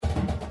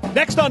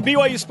Next on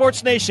BYU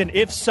Sports Nation,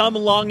 if some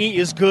Langi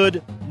is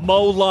good,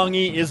 Mo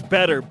Langi is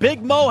better.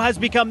 Big Mo has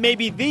become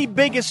maybe the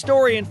biggest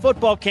story in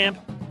football camp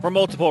for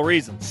multiple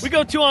reasons. We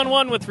go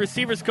 2-on-1 with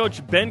receivers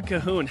coach Ben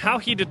Cahoon, how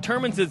he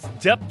determines his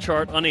depth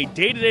chart on a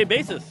day-to-day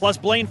basis. Plus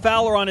Blaine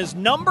Fowler on his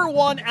number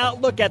one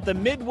outlook at the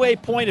midway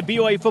point of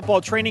BYU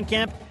football training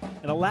camp,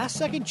 and a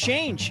last-second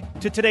change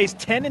to today's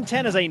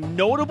 10-10 as a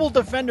notable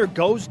defender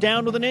goes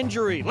down with an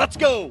injury. Let's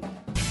go!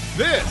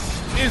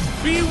 This is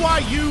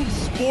BYU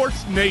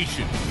Sports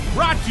Nation,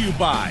 brought to you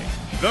by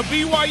The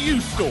BYU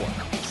Store,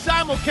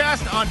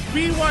 simulcast on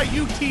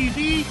BYU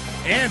TV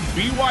and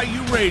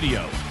BYU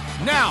Radio.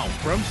 Now,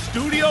 from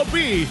Studio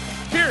B,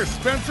 here's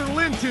Spencer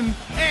Linton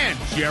and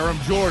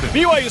Jarom Jordan.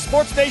 BYU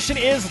Sports Nation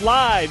is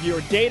live, your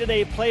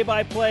day-to-day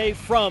play-by-play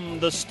from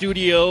the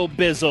Studio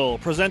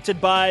Bizzle. Presented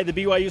by the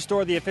BYU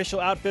Store, the official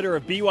outfitter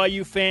of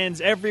BYU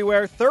fans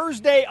everywhere.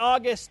 Thursday,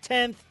 August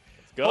 10th.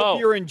 Go. Hope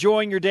you're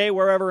enjoying your day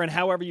wherever and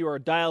however you are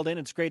dialed in.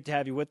 It's great to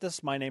have you with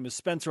us. My name is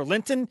Spencer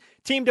Linton,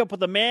 teamed up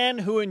with a man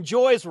who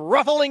enjoys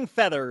ruffling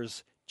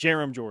feathers,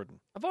 Jarom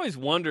Jordan. I've always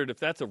wondered if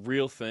that's a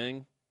real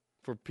thing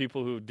for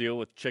people who deal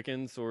with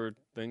chickens or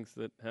things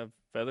that have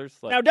feathers.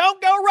 Like, now,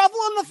 don't go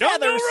ruffling the feathers.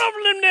 Don't go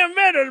ruffling them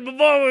feathers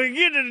before we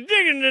get to the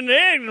chickens and the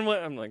eggs. I'm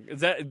like, is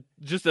that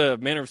just a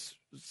manner of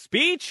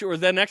speech, or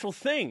is that an actual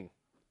thing?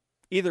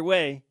 Either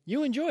way,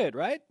 you enjoy it,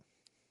 right?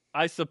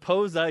 I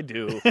suppose I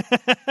do.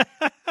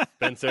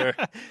 Spencer.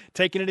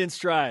 Taking it in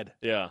stride.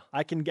 Yeah.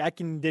 I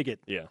can dig it.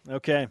 Yeah.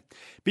 Okay.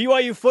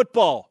 BYU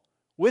football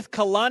with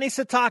Kalani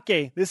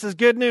Sitake. This is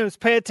good news.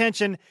 Pay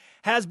attention.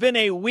 Has been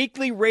a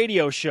weekly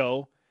radio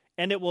show,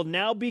 and it will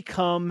now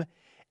become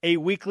a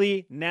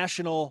weekly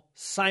national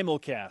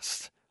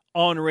simulcast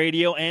on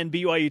radio and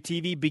BYU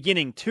TV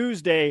beginning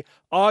Tuesday,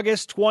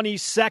 August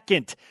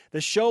 22nd.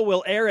 The show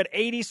will air at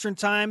 8 Eastern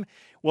Time.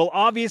 Will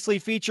obviously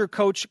feature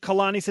Coach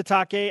Kalani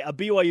Sitake, a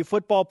BYU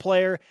football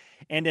player,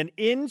 and an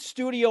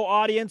in-studio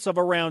audience of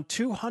around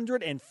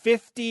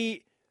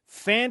 250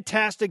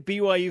 fantastic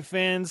BYU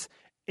fans,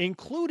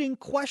 including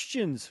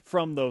questions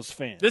from those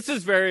fans. This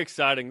is very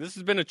exciting. This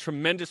has been a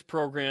tremendous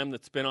program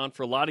that's been on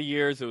for a lot of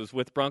years. It was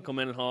with Bronco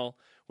Mendenhall,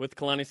 with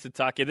Kalani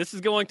Sitake. This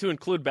is going to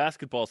include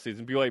basketball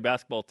season, BYU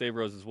basketball at Dave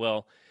Rose as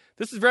well.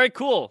 This is very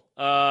cool.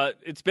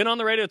 It's been on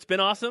the radio. It's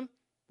been awesome.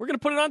 We're going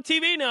to put it on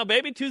TV now,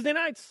 baby, Tuesday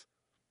nights.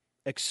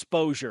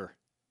 Exposure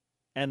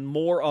and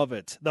more of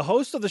it. The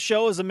host of the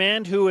show is a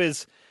man who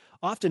is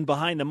often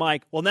behind the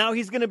mic. Well, now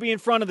he's going to be in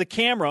front of the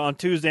camera on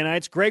Tuesday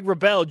nights. Greg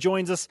Wrubell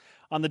joins us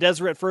on the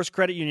Deseret First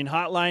Credit Union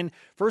hotline.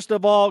 First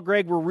of all,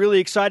 Greg, we're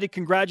really excited.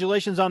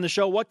 Congratulations on the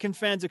show. What can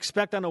fans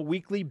expect on a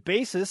weekly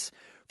basis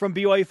from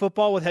BYU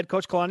football with head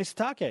coach Kalani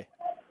Sitake?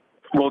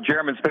 Well,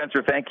 Jarom and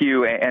Spencer, thank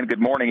you, and good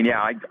morning. And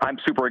yeah, I'm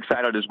super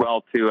excited as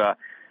well to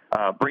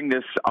bring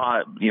this,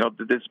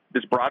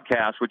 this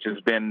broadcast, which has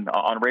been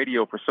on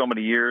radio for so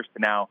many years,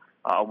 to now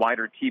a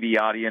wider TV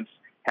audience.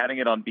 Having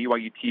it on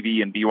BYU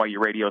TV and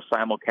BYU Radio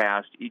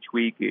simulcast each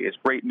week is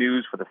great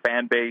news for the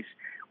fan base.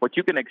 What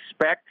you can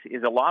expect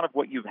is a lot of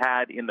what you've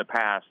had in the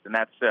past, and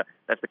that's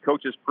the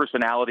coach's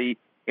personality,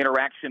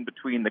 interaction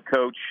between the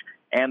coach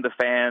and the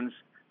fans,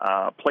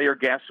 player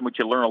guests, in which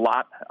you learn a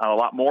lot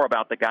more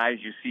about the guys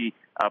you see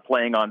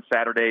playing on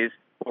Saturdays.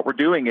 What we're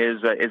doing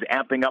is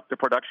amping up the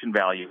production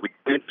value. We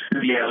do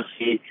Studio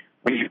C.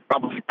 We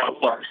probably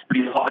double our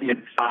studio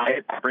audience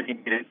size by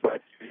bringing it into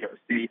Studio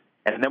C,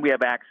 and then we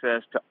have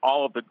access to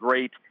all of the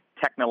great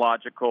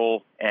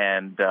technological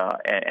and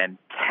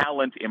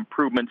talent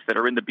improvements that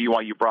are in the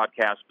BYU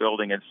broadcast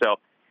building. And so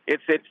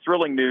it's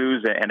thrilling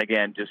news, and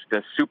again, just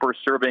super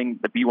serving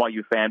the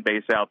BYU fan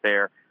base out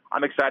there.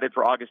 I'm excited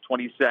for August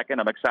 22nd.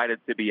 I'm excited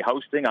to be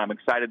hosting. I'm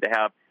excited to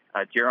have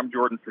Jarom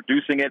Jordan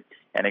producing it.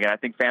 And again, I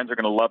think fans are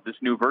going to love this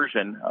new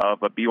version of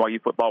BYU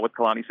football with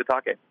Kalani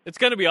Sitake. It's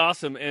going to be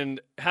awesome.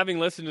 And having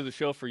listened to the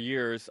show for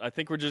years, I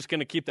think we're just going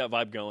to keep that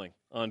vibe going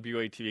on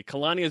BYU TV.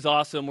 Kalani is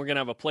awesome. We're going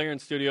to have a player in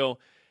studio.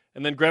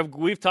 And then, Greg,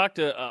 we've talked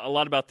a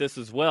lot about this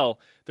as well.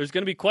 There's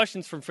going to be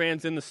questions from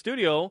fans in the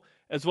studio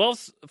as well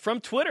as from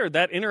Twitter.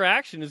 That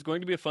interaction is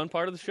going to be a fun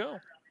part of the show.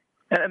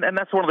 And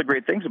that's one of the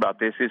great things about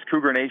this is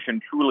Cougar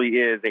Nation truly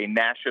is a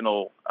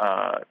national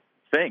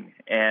thing.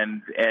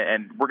 And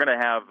we're going to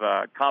have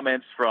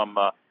comments from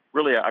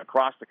really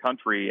across the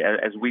country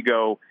as we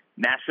go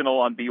national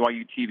on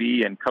BYU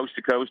TV and coast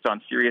to coast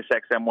on Sirius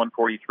XM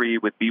 143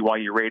 with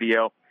BYU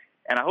Radio.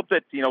 And I hope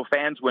that,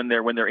 fans, when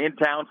they're in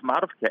town from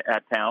out of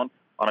town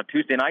on a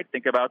Tuesday night,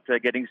 think about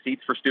getting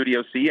seats for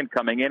Studio C and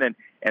coming in and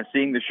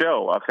seeing the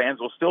show. Fans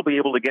will still be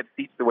able to get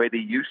seats the way they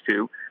used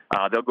to.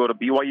 They'll go to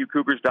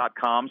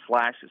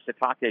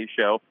BYUCougars.com/Sitake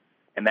show,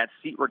 and that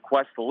seat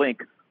request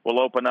link will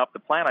open up. The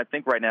plan, I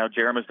think, right now,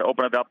 Jarom, is to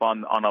open it up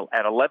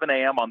at 11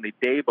 a.m. on the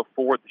day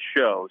before the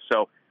show.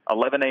 So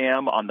 11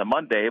 a.m. on the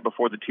Monday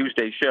before the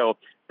Tuesday show,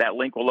 that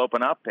link will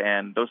open up,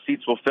 and those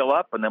seats will fill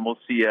up, and then we'll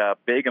see a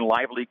big and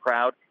lively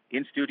crowd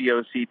in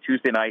Studio C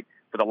Tuesday night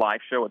for the live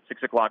show at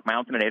 6 o'clock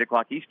Mountain and 8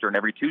 o'clock Eastern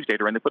every Tuesday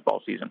during the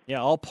football season. Yeah,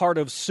 all part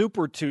of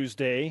Super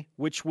Tuesday,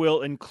 which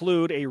will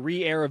include a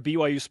re-air of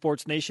BYU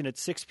Sports Nation at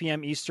 6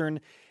 p.m.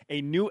 Eastern,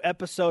 a new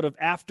episode of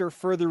After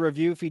Further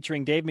Review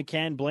featuring Dave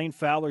McCann, Blaine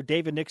Fowler,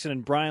 David Nixon,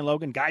 and Brian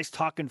Logan. Guys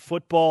talking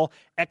football,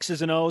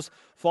 X's and O's,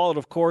 followed,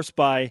 of course,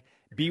 by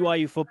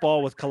BYU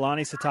Football with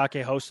Kalani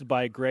Sitake, hosted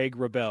by Greg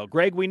Wrubell.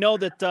 Greg, we know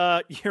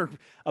that you're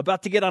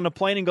about to get on a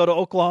plane and go to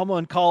Oklahoma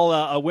and call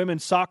a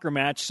women's soccer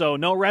match, so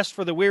no rest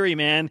for the weary,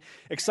 man.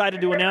 Excited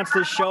to announce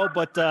this show,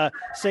 but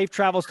safe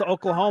travels to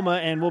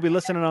Oklahoma, and we'll be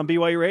listening on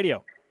BYU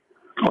Radio.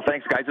 Well,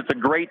 thanks, guys. It's a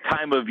great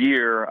time of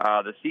year.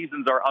 The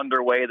seasons are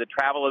underway. The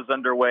travel is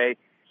underway.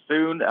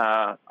 Soon,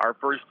 our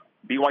first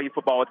BYU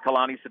Football with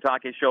Kalani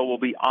Sitake show will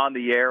be on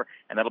the air,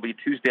 and that'll be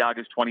Tuesday,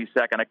 August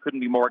 22nd. I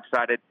couldn't be more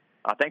excited.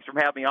 Thanks for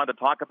having me on to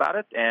talk about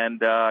it, and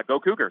go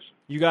Cougars.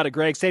 You got it,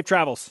 Greg. Safe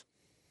travels.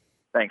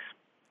 Thanks.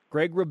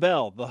 Greg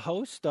Wrubell, the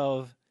host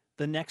of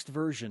the next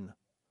version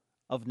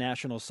of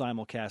national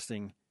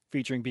simulcasting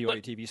featuring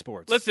BYU TV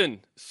Sports.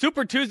 Listen,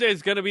 Super Tuesday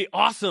is going to be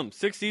awesome.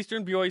 6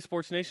 Eastern, BYU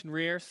Sports Nation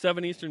re-air.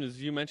 7 Eastern,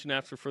 as you mentioned,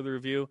 After Further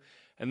Review.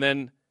 And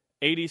then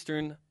 8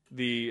 Eastern,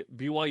 the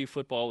BYU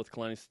Football with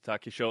Kalani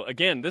Sitake show.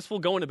 Again, this will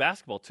go into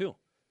basketball, too.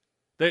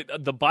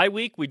 The bye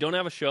week, we don't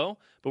have a show,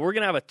 but we're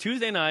going to have a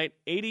Tuesday night,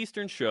 8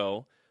 Eastern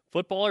show,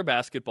 football or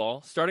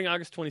basketball, starting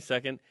August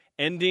 22nd,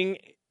 ending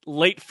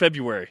late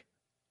February.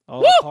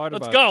 All part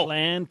of our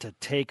plan to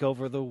take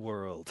over the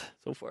world.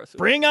 So far, so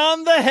Bring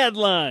on the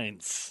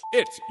headlines.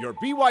 It's your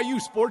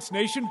BYU Sports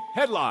Nation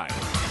headline.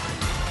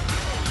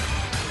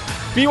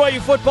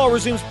 BYU football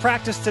resumes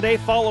practice today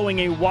following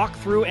a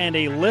walkthrough and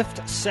a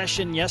lift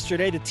session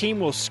yesterday. The team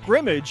will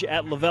scrimmage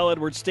at Lavelle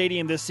Edwards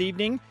Stadium this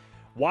evening.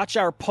 Watch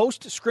our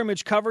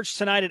post-scrimmage coverage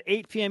tonight at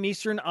 8 p.m.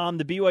 Eastern on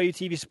the BYU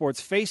TV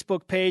Sports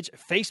Facebook page,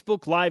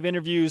 Facebook Live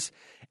interviews,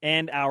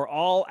 and our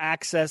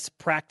all-access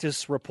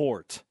practice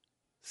report.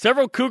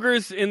 Several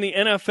Cougars in the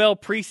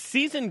NFL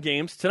preseason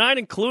games tonight,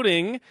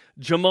 including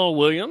Jamal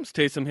Williams,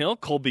 Taysom Hill,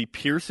 Colby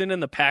Pearson,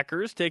 and the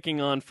Packers taking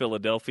on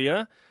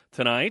Philadelphia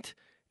tonight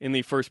in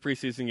the first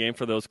preseason game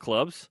for those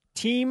clubs.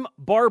 Team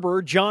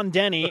barber John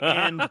Denny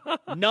and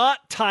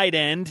not tight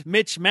end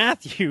Mitch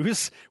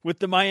Matthews with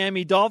the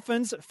Miami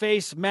Dolphins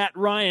face Matt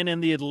Ryan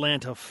and the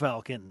Atlanta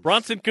Falcons.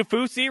 Bronson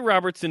Kafusi,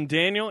 Robertson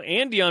Daniel,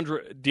 and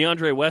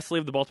DeAndre Wesley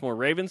of the Baltimore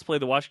Ravens play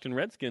the Washington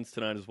Redskins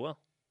tonight as well.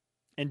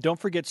 And don't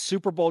forget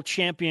Super Bowl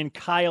champion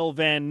Kyle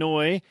Van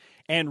Noy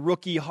and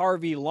rookie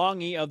Harvey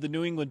Langi of the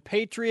New England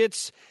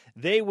Patriots.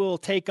 They will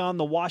take on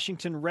the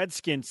Washington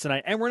Redskins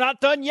tonight. And we're not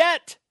done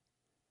yet.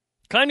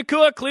 Kai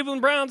Nakua,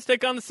 Cleveland Browns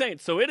take on the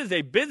Saints. So it is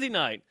a busy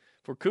night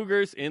for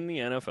Cougars in the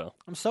NFL.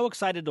 I'm so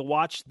excited to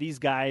watch these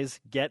guys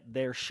get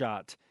their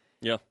shot.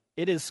 Yeah.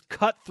 It is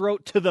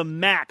cutthroat to the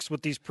max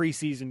with these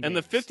preseason games. And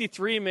the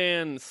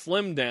 53-man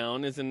slim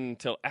down isn't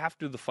until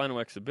after the final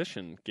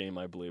exhibition game,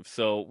 I believe.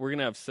 So we're going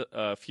to have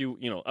a few,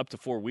 up to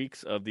 4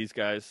 weeks of these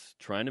guys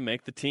trying to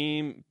make the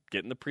team,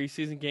 get in the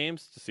preseason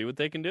games to see what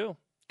they can do.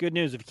 Good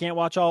news. If you can't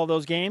watch all of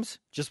those games,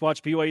 just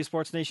watch BYU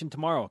Sports Nation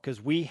tomorrow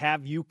because we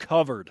have you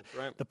covered.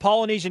 Right. The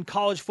Polynesian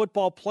College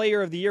Football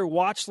Player of the Year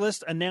watch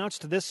list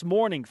announced this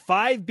morning.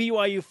 5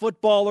 BYU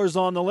footballers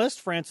on the list.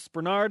 Francis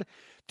Bernard,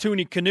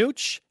 Tuni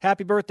Kanuch,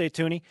 happy birthday,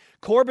 Tuni,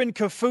 Corbin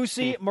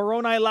Kafusi,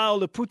 Moroni Lau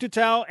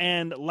Lupututau,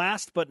 and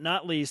last but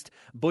not least,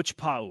 Butch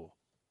Pau.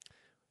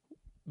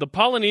 The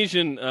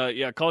Polynesian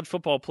College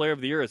Football Player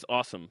of the Year is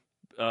awesome.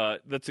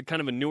 That's a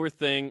kind of a newer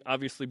thing.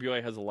 Obviously,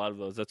 BYU has a lot of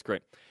those. That's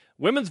great.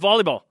 Women's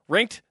volleyball,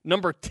 ranked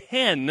number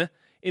 10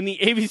 in the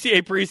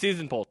AVCA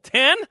preseason poll.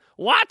 10?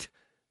 What?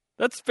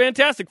 That's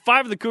fantastic.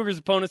 5 of the Cougars'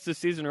 opponents this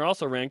season are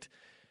also ranked,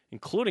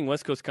 including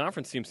West Coast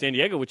Conference team San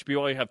Diego, which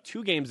BYU have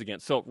 2 games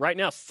against. So right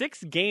now,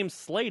 6 games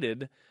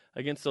slated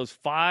against those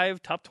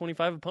 5 top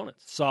 25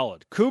 opponents.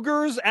 Solid.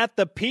 Cougars at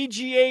the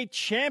PGA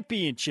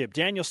Championship.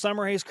 Daniel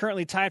Summerhays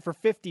currently tied for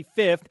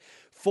 55th,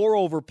 4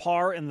 over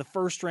par in the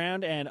first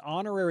round, and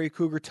honorary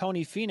Cougar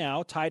Tony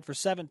Finau tied for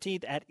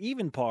 17th at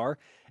even par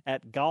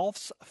at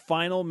golf's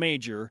final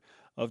major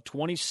of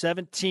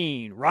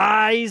 2017.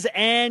 Rise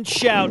and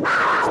shout.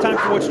 It's time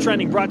for What's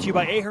Trending, brought to you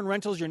by Ahern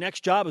Rentals. Your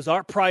next job is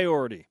our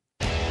priority.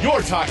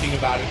 You're talking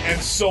about it,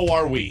 and so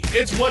are we.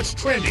 It's What's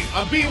Trending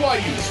on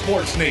BYU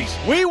Sports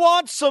Nation. We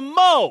want some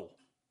Mo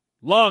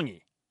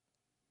Langi.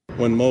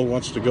 When Mo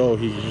wants to go,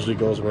 he usually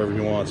goes wherever he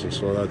wants, and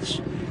so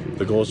that's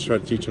the goal, is to try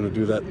to teach him to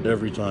do that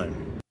every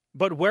time.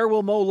 But where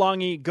will Mo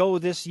Langi go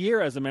this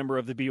year as a member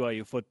of the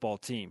BYU football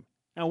team?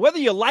 Now, whether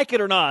you like it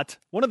or not,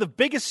 one of the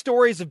biggest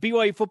stories of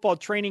BYU football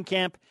training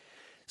camp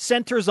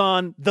centers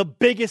on the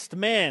biggest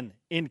man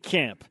in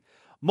camp,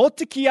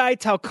 Motikiai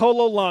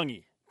Taukolo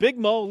Langi. Big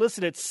Mo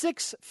listed at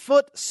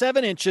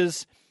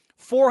 6'7",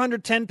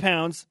 410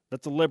 pounds.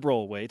 That's a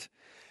liberal weight.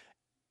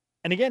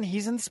 And again,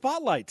 he's in the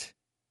spotlight.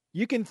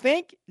 You can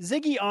thank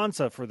Ziggy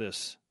Ansah for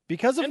this.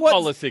 Because of what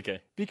Paul Lasike.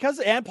 Because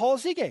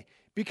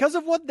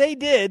of what they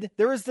did,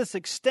 there is this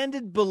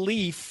extended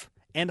belief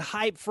and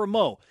hype for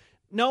Mo.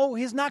 No,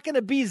 he's not going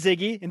to be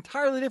Ziggy.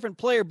 Entirely different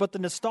player, but the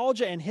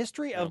nostalgia and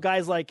history of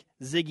guys like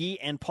Ziggy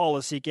and Paul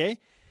Lasike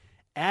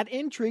add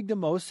intrigue to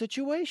most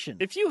situations.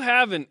 If you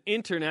have an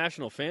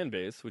international fan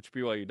base, which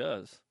BYU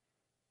does,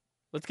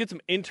 let's get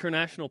some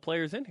international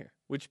players in here,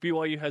 which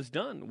BYU has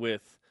done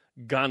with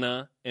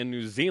Ghana and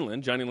New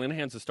Zealand. Johnny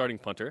Linehan's the starting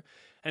punter.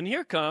 And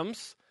here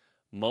comes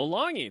Mo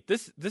Langi.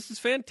 This is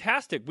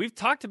fantastic. We've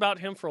talked about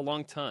him for a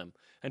long time.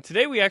 And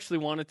today we actually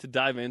wanted to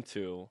dive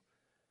into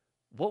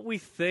what we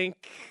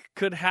think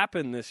could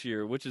happen this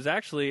year, which is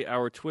actually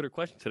our Twitter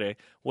question today.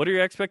 What are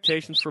your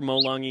expectations for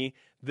Mo Langi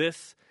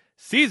this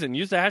season?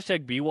 Use the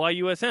hashtag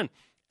BYUSN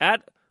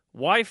at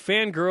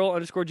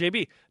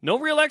YFangirl_JB. No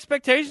real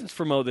expectations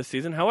for Mo this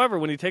season. However,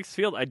 when he takes the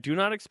field, I do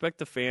not expect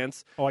the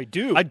fans. Oh, I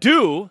do.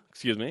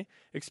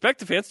 Expect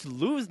the fans to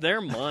lose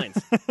their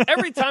minds.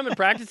 Every time in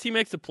practice he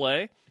makes a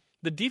play,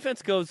 the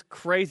defense goes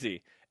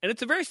crazy. And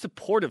it's a very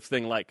supportive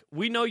thing. Like,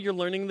 we know you're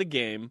learning the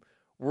game.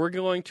 We're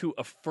going to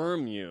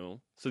affirm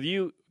you so that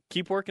you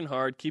keep working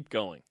hard, keep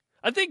going.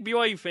 I think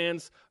BYU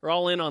fans are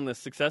all in on the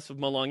success of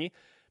Mo Langi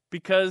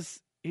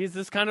because he's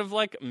this kind of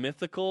like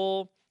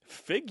mythical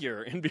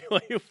figure in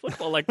BYU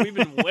football. Like, we've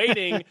been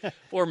waiting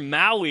for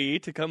Maui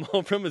to come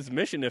home from his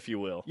mission, if you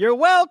will. You're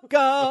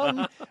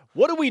welcome.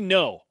 What do we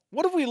know?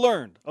 What have we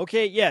learned?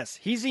 Okay, yes,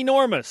 he's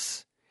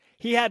enormous.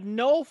 He had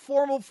no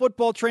formal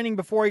football training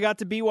before he got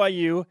to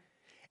BYU.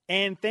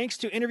 And thanks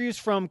to interviews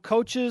from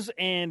coaches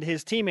and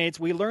his teammates,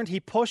 we learned he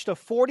pushed a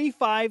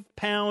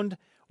 45-pound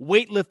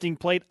weightlifting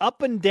plate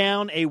up and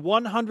down a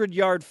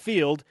 100-yard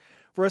field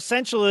for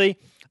essentially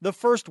the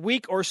first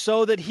week or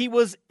so that he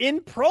was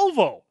in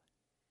Provo.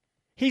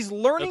 He's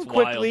learning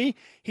quickly. Wild.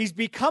 He's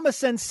become a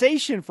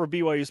sensation for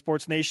BYU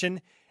Sports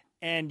Nation.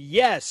 And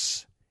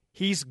yes,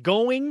 he's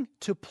going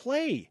to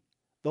play.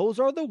 Those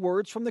are the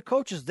words from the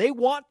coaches. They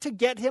want to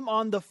get him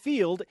on the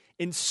field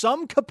in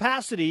some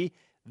capacity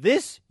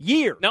this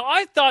year. Now,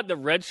 I thought that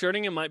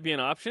redshirting him might be an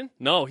option.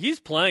 No, he's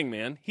playing,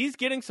 man. He's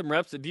getting some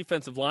reps at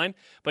defensive line,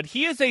 but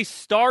he is a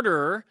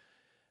starter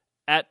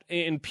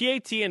in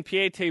PAT and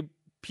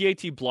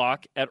PAT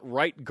block at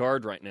right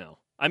guard right now.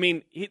 I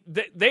mean,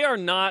 they're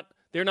not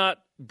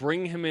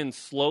bringing him in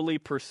slowly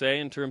per se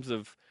in terms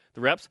of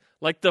the reps.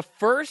 Like, the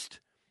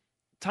first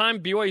time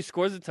BYU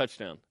scores a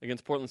touchdown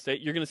against Portland State,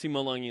 you're going to see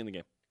Mo Langi in the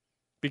game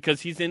because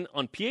he's in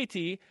on PAT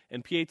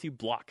and PAT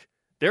block.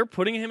 They're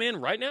putting him in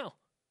right now.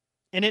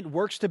 And it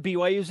works to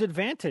BYU's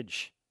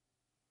advantage.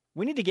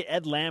 We need to get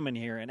Ed Lamb in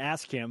here and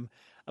ask him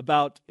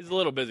about... He's a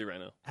little busy right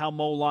now. ...how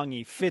Mo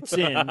Langi fits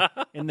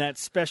in that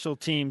special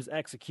team's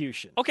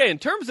execution. Okay, in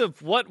terms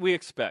of what we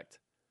expect,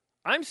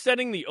 I'm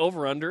setting the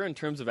over-under in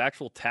terms of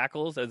actual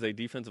tackles as a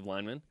defensive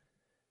lineman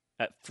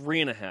at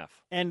 3.5.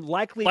 And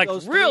likely like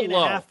those real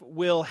 3.5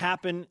 will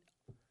happen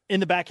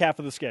in the back half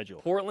of the schedule.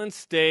 Portland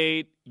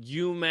State,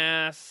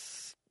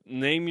 UMass,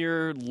 name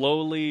your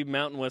lowly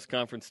Mountain West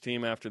Conference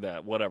team after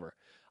that, whatever.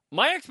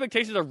 My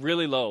expectations are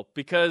really low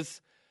because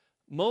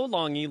Mo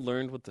Langi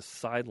learned what the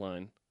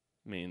sideline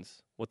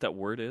means, what that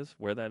word is,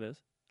 where that is,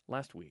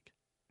 last week.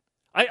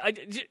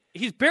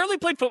 He's barely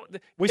played football.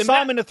 We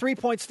saw him in a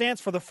three-point stance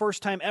for the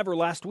first time ever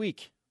last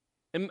week.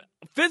 And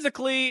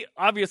physically,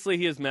 obviously,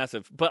 he is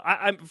massive. But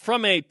I'm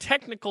from a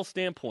technical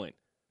standpoint,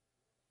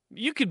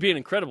 you could be an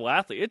incredible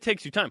athlete. It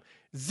takes you time.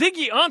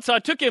 Ziggy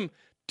Ansah took him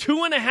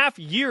 2.5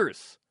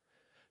 years.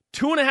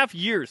 2.5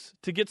 years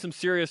to get some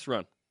serious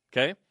run,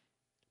 okay?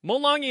 Mo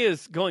Langi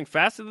is going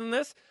faster than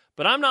this,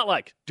 but I'm not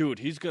like, dude,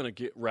 he's going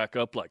to rack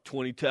up like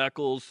 20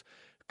 tackles,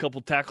 a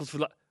couple tackles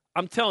for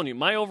I'm telling you,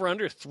 my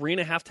over-under is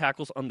 3.5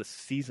 tackles on the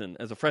season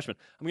as a freshman.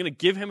 I'm going to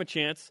give him a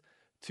chance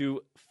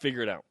to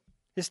figure it out.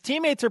 His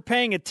teammates are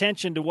paying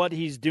attention to what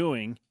he's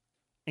doing,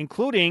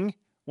 including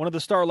one of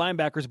the star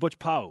linebackers, Butch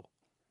Pau.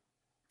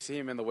 See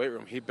him in the weight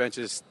room. He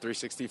benches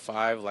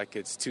 365 like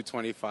it's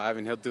 225,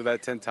 and he'll do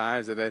that 10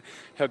 times, and then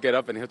he'll get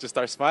up and he'll just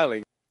start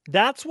smiling.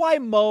 That's why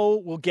Mo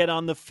will get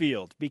on the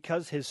field,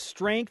 because his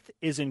strength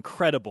is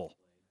incredible.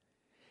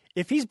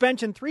 If he's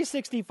benching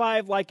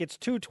 365 like it's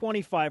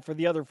 225 for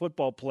the other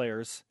football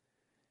players,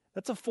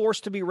 that's a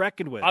force to be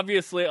reckoned with.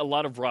 Obviously, a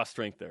lot of raw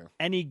strength there.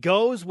 And he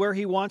goes where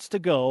he wants to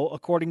go,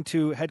 according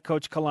to head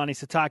coach Kalani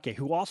Sitake,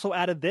 who also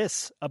added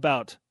this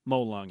about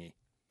Mo Langi.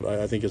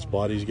 I think his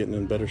body's getting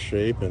in better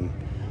shape, and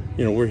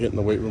we're hitting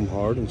the weight room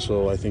hard, and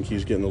so I think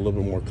he's getting a little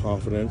bit more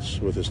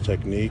confidence with his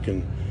technique,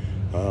 and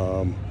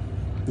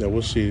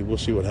we'll see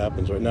what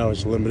happens. Right now,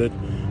 it's limited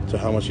to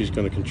how much he's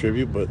going to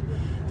contribute, but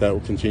that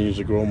will continue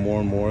to grow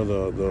more and more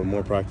the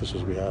more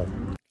practices we have.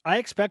 I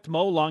expect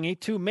Mo Langi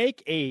to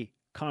make a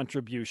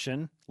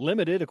contribution,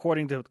 limited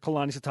according to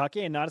Kalani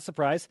Sitake, and not a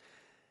surprise,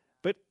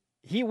 but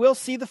he will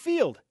see the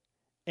field,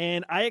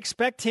 and I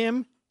expect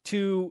him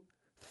to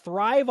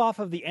thrive off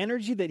of the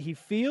energy that he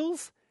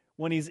feels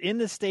when he's in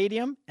the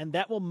stadium, and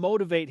that will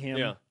motivate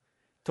him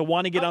to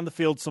want to get on the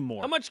field some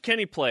more. How much can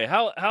he play?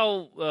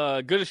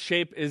 How good a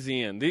shape is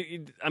he in?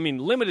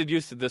 Limited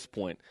use at this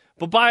point.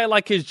 But by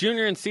like his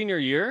junior and senior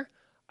year,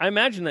 I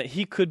imagine that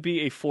he could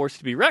be a force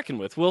to be reckoned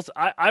with.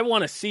 I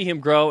want to see him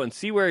grow and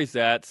see where he's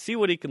at, see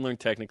what he can learn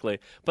technically.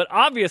 But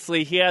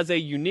obviously, he has a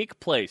unique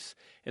place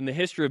in the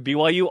history of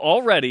BYU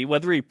already,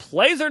 whether he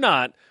plays or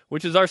not,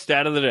 which is our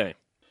stat of the day.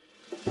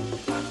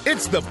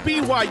 It's the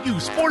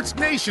BYU Sports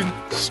Nation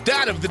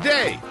stat of the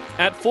day.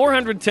 At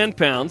 410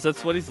 pounds,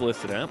 that's what he's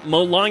listed at,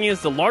 Mo Langi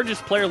is the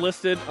largest player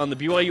listed on the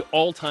BYU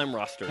all-time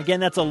roster. Again,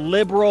 that's a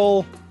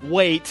liberal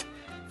weight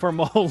for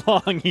Mo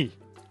Langi.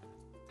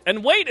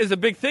 And weight is a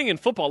big thing in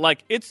football.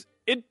 Like,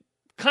 it'd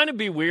kind of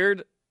be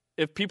weird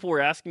if people were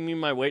asking me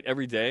my weight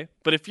every day.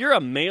 But if you're a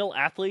male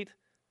athlete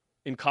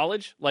in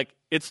college, like,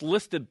 it's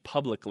listed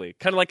publicly,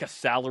 kind of like a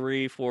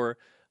salary for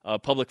a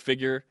public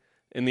figure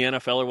in the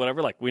NFL or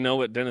whatever. Like, we know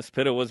what Dennis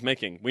Pitta was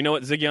making. We know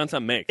what Ziggy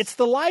Ansah makes. It's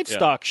the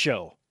livestock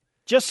show.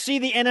 Just see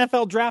the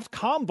NFL draft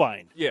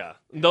combine. Yeah.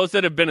 Those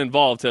that have been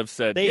involved have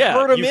said, they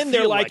herd them in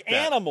there like that.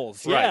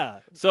 animals. Right. Yeah.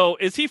 So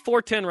is he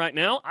 4'10" right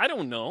now? I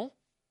don't know.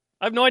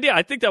 I have no idea.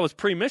 I think that was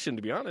pre-mission,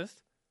 to be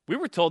honest. We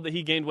were told that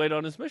he gained weight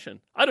on his mission.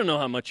 I don't know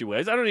how much he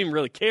weighs. I don't even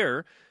really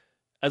care,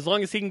 as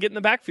long as he can get in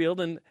the backfield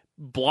and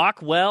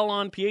block well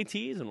on PATs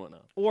and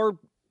whatnot. Or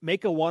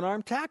make a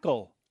one-arm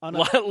tackle.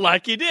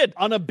 Like he did.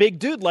 On a big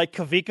dude like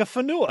Kavika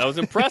Fanua. That was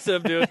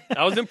impressive, dude.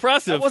 That was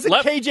impressive. That wasn't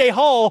KJ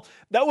Hall.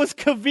 That was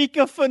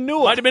Kavika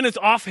Fanua. Might have been his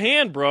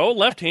offhand, bro.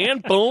 Left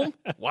hand, boom.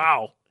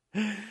 Wow.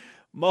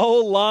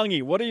 Mo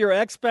Langi, what are your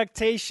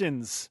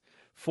expectations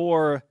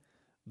for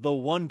the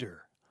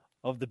wonder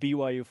of the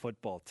BYU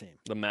football team?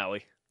 The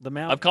Maui. The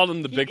Maui. I've called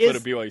him the Bigfoot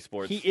of BYU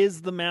sports. He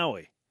is the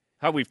Maui.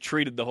 How we've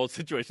treated the whole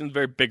situation is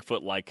very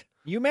Bigfoot-like.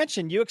 You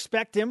mentioned you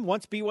expect him,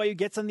 once BYU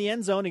gets in the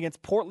end zone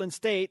against Portland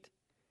State,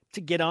 to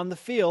get on the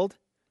field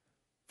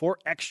for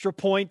extra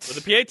points.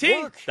 For the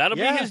PAT. Work. That'll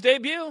be his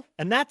debut.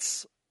 And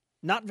that's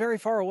not very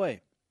far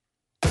away.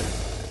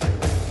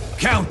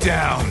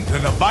 Countdown to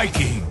the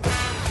Viking.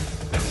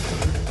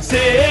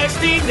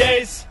 16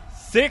 days.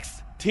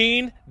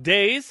 16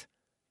 days.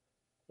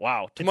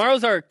 Wow.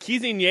 Tomorrow's our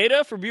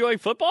quinceañera for BYU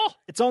football?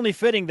 It's only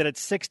fitting that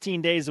it's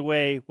 16 days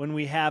away when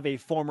we have a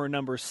former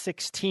number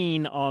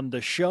 16 on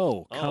the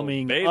show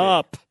coming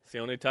up.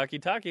 Sione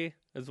Taki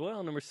as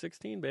well, number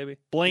 16, baby.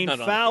 Blaine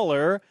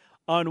Fowler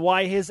on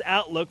why his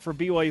outlook for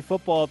BYU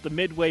football at the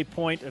midway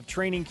point of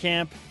training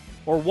camp,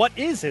 or what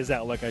is his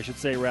outlook, I should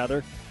say,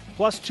 rather.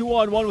 Plus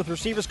 2-on-1 with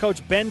receivers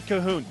coach Ben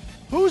Cahoon.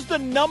 Who's the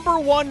number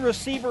one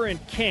receiver in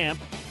camp,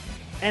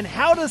 and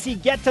how does he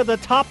get to the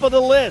top of the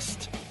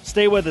list?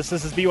 Stay with us.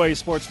 This is BYU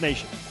Sports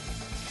Nation.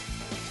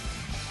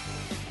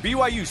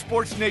 BYU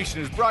Sports Nation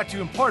is brought to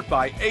you in part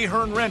by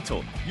Ahern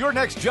Rental. Your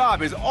next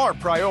job is our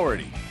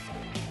priority.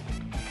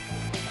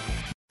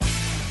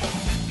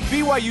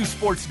 BYU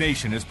Sports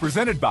Nation is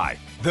presented by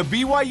The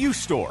BYU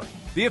Store,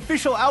 the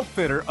official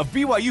outfitter of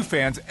BYU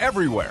fans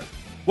everywhere.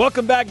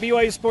 Welcome back,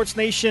 BYU Sports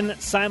Nation,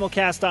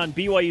 simulcast on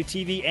BYU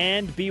TV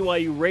and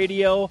BYU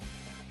Radio.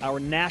 Our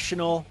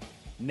national,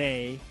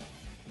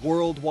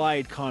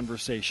 worldwide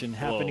conversation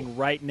happening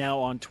right now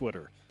on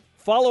Twitter.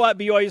 Follow at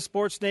BYU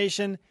Sports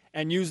Nation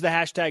and use the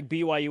hashtag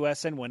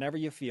BYUSN whenever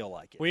you feel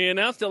like it. We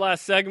announced it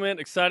last segment.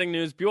 Exciting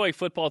news. BYU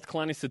football with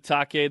Kalani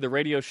Sitake. The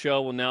radio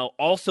show will now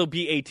also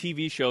be a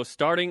TV show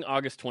starting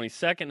August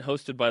 22nd,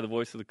 hosted by the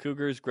voice of the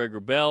Cougars, Greg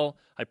Wrubell.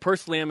 I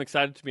personally am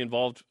excited to be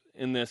involved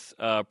in this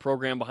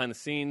program behind the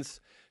scenes.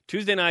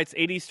 Tuesday nights,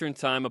 8 Eastern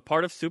time, a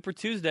part of Super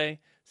Tuesday,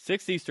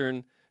 6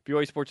 Eastern,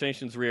 BYU Sports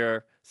Nation's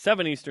rear,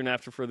 7 Eastern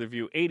after further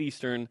view, 8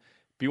 Eastern,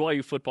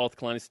 BYU football with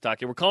Kalani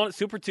Sitake. We're calling it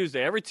Super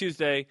Tuesday every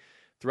Tuesday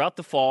throughout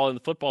the fall and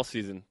the football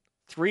season.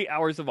 3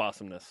 hours of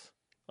awesomeness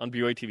on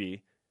BYU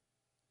TV.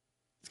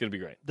 It's going to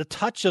be great. The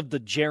touch of the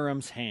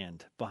Jarom's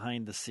hand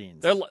behind the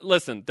scenes.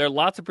 Listen, there are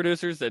lots of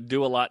producers that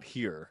do a lot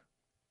here.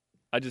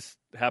 I just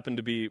happen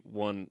to be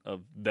one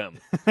of them.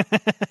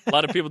 A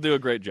lot of people do a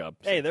great job.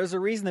 So. Hey, there's a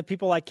reason that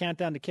people like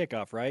Countdown to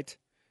Kickoff, right?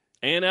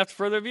 And After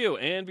Further View,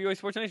 and BYU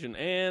Sports Nation,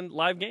 and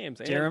live games.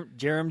 And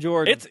Jarom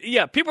Jordan.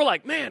 People are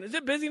like, man, is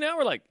it busy now?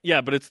 We're like, yeah,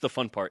 but it's the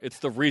fun part. It's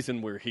the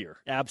reason we're here.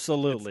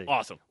 Absolutely. It's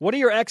awesome. What are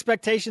your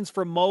expectations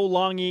for Mo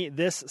Langi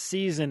this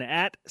season?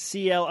 At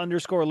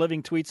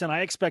CL_living tweets, and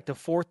I expect a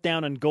 4th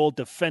down and goal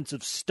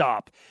defensive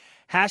stop.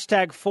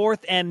 Hashtag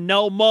 4th and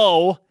no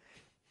Mo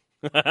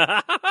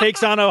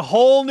takes on a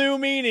whole new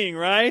meaning,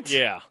 right?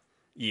 Yeah.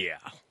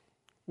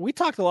 We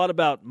talked a lot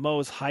about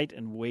Mo's height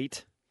and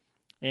weight.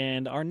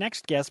 And our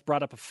next guest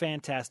brought up a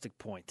fantastic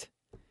point.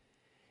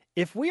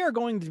 If we are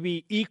going to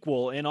be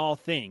equal in all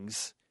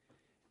things,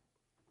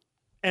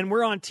 and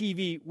we're on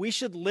TV, we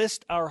should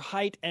list our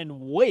height and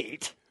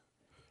weight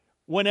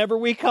whenever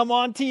we come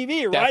on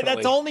TV, right? Definitely.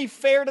 That's only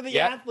fair to the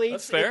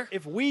athletes. That's fair.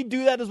 If we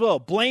do that as well.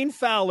 Blaine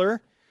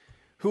Fowler,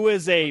 who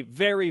is a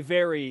very,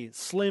 very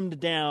slimmed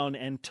down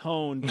and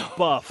toned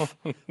buff,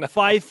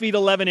 5 feet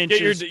 11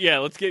 inches.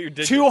 Let's get your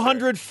digits.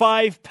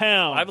 205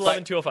 pounds.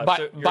 5'11",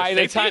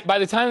 205. By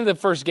the time the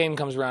first game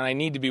comes around, I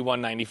need to be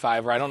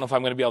 195, or I don't know if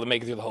I'm going to be able to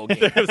make it through the whole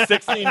game.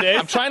 16 days.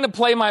 I'm trying to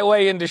play my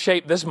way into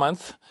shape this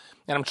month,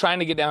 and I'm trying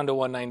to get down to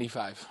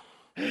 195.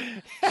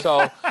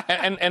 So,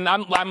 and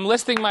I'm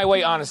listing my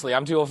weight honestly.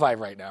 I'm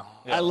 205 right now.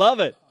 Yeah. I love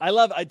it.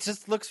 It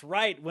just looks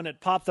right when it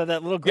pops up.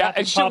 That little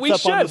graphic pops up on the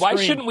screen. Why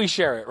shouldn't we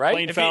share it, right?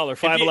 Blaine Fowler,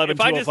 5'11",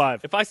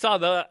 205. If I saw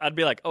that, I'd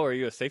be like, oh, are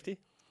you a safety?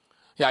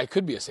 Yeah, I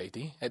could be a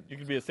safety. You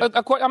could be a safety.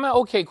 I'm an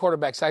okay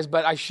quarterback size,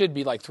 but I should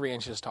be like 3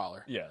 inches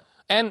taller. Yeah.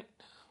 And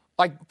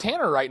Like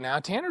Tanner right now,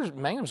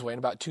 Mangum's weighing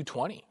about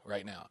 220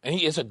 right now, and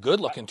he is a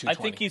good-looking 220.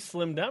 I think he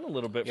slimmed down a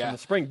little bit from the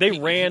spring. They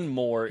ran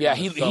more. Yeah,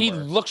 in the he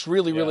looks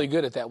really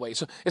good at that weight.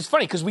 So it's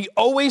funny because we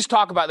always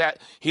talk about that.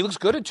 He looks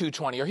good at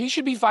 220, or he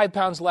should be 5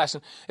 pounds less.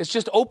 And it's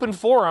just open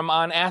for him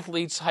on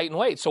athletes' height and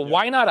weight. So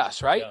why not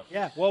us, right?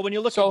 Yeah. Well, when you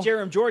look at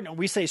Jarom Jordan,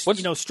 we say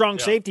strong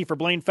safety for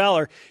Blaine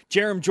Fowler.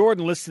 Jarom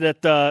Jordan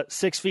listed at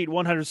 6 feet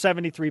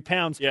 173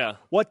 pounds. Yeah.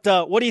 What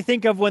do you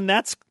think of when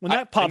that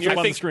pops up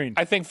on the screen?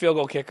 I think field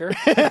goal kicker.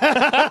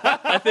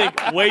 I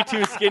think way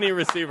too skinny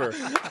receiver.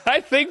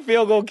 I think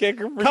field goal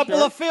kicker for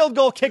Couple of field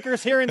goal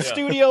kickers here in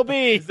Studio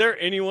B. Is there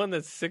anyone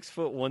that's 6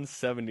 foot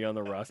 170 on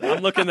the roster?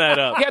 I'm looking that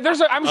up. Yeah,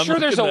 I'm sure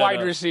there's a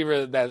wide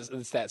receiver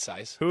that's that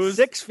size. Who's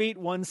 6 feet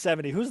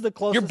 170? Who's the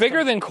closest? You're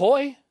bigger than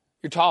Coy.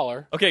 You're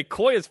taller. Okay,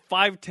 Coy is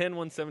 5'10",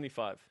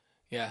 175.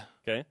 Yeah.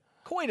 Okay.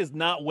 Coy does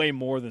not weigh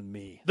more than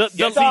me. Yes, he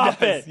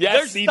does.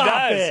 Yes, he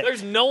does.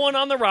 There's no one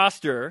on the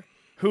roster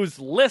who's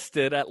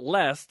listed at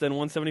less than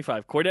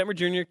 175. Coy Detmer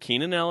Jr.,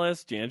 Keenan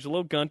Ellis,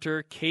 D'Angelo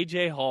Gunter,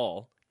 KJ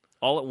Hall,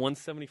 all at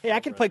 175. Hey, I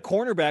can play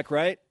cornerback,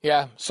 right?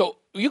 Yeah. So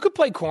you could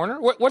play corner.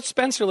 What's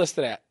Spencer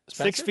listed at?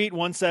 Spencer? 6 feet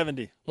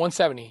 170.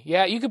 170.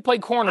 Yeah, you could play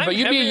corner, but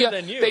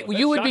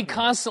you would be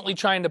constantly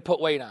trying to put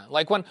weight on.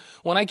 Like when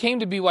I came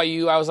to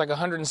BYU, I was like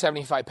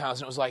 175 pounds,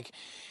 and it was like,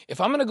 if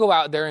I'm going to go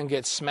out there and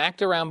get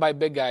smacked around by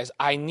big guys,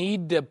 I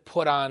need to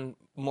put on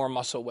more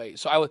muscle weight.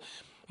 So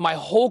my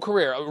whole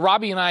career,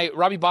 Robbie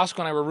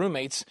Bosco and I were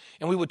roommates,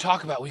 and we would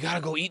talk about, we got to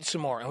go eat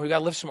some more, and we got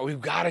to lift some more. We've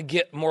got to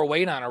get more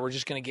weight on, or we're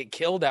just going to get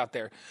killed out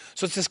there.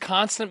 So it's this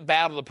constant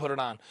battle to put it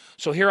on.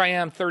 So here I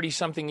am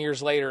 30-something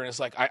years later, and it's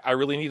like, I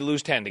really need to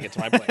lose 10 to get to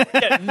my play.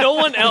 Yeah, no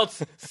one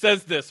else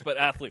says this but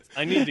athletes.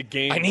 I need to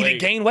gain weight. I need to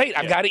gain weight.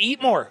 I've got to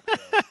eat more.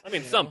 I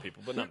mean, some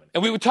people, but not many.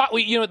 And we would talk,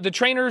 the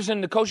trainers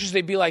and the coaches,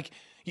 they'd be like,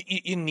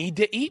 you need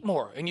to eat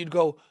more. And you'd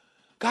go,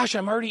 gosh,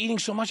 I'm already eating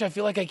so much, I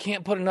feel like I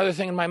can't put another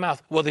thing in my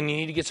mouth. Well, then you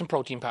need to get some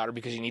protein powder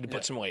because you need to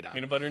put some weight on.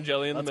 Peanut butter and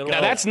jelly in the middle.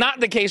 Now, that's not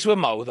the case with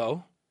Mo,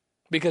 though,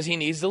 because he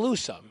needs to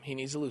lose some.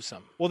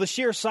 Well, the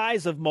sheer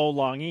size of Mo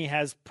Langi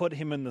has put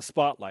him in the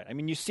spotlight. I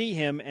mean, you see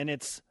him, and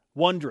it's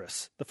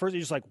wondrous. The first,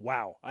 you're just like,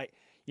 wow.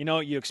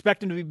 You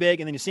expect him to be big,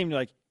 and then you see him, you're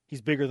like,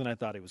 he's bigger than I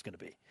thought he was going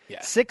to be. Yeah.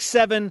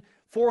 6'7",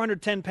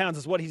 410 pounds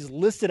is what he's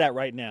listed at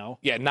right now.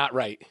 Yeah, not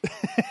right.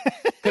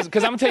 Because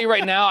I'm going to tell you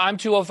right now, I'm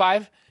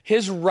 205.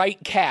 His right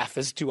calf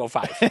is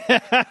 205.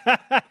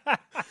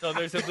 So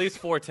there's at least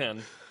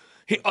 410.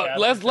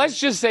 Let's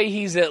just say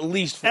he's at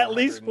least 400. At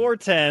least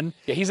 410.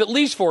 Yeah, he's at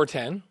least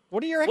 410.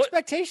 What are your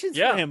expectations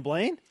for him,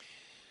 Blaine?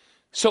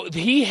 So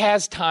he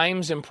has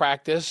times in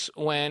practice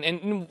when,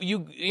 and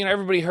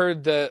everybody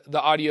heard the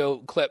audio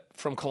clip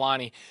from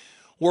Kalani,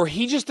 where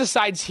he just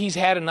decides he's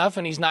had enough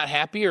and he's not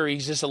happy, or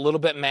he's just a little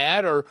bit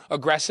mad or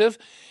aggressive,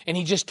 and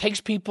he just takes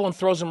people and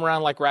throws them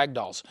around like rag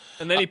dolls.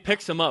 And then he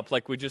picks them up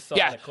like we just saw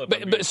in the clip.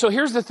 But so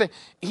here's the thing.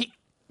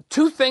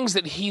 Two things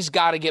that he's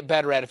got to get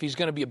better at if he's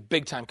going to be a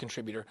big-time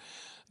contributor.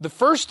 The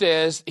first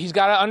is he's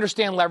got to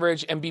understand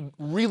leverage and be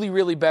really,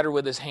 really better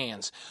with his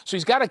hands. So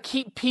he's got to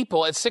keep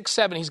people at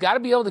 6'7". He's got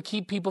to be able to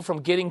keep people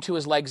from getting to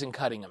his legs and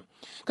cutting them.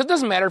 Because it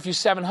doesn't matter if you're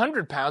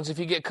 700 pounds. If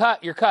you get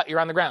cut, you're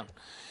on the ground.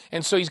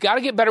 And so he's got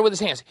to get better with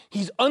his hands.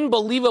 He's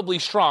unbelievably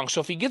strong.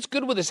 So if he gets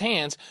good with his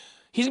hands,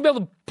 he's going to be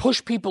able to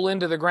push people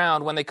into the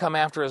ground when they come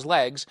after his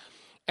legs,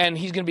 and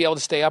he's going to be able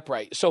to stay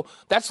upright. So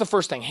that's the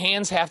first thing.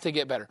 Hands have to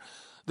get better.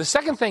 The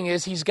second thing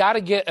is he's got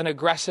to get an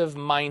aggressive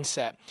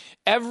mindset.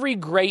 Every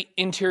great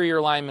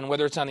interior lineman,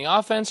 whether it's on the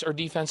offense or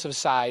defensive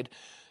side,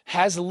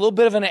 has a little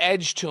bit of an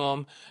edge to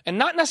him, and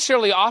not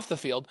necessarily off the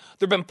field.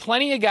 There have been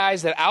plenty of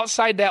guys that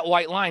outside that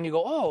white line, you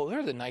go, oh,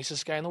 they're the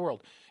nicest guy in the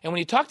world. And when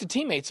you talk to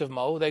teammates of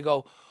Mo, they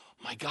go,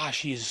 my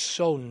gosh, he is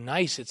so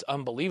nice. It's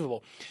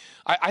unbelievable.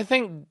 I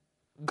think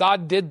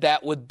God did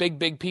that with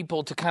big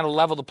people to kind of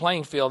level the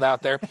playing field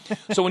out there.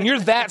 So when you're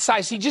that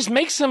size, he just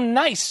makes them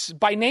nice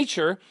by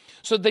nature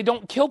so they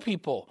don't kill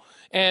people.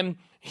 And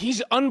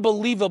he's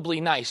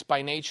unbelievably nice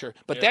by nature.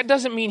 But that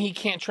doesn't mean he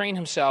can't train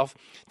himself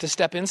to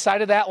step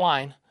inside of that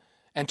line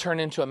and turn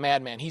into a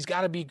madman. He's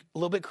got to be a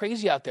little bit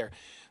crazy out there.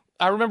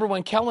 I remember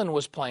when Kellen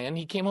was playing,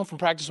 he came home from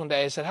practice one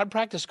day. I said, how'd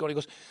practice go? And he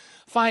goes,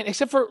 fine,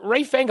 except for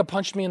Ray Fanga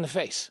punched me in the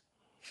face.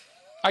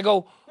 I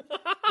go,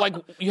 like,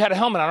 you had a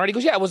helmet on, right? He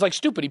goes, yeah, it was like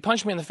stupid. He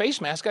punched me in the face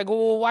mask. I go,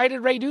 well, why did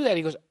Ray do that?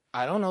 He goes,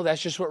 I don't know.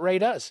 That's just what Ray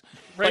does.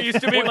 Ray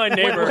used to be my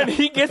neighbor. When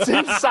he gets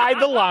inside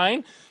the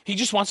line, he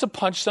just wants to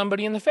punch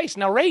somebody in the face.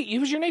 Now, Ray, he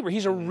was your neighbor.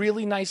 He's a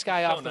really nice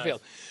guy off the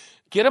field.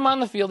 Get him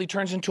on the field, he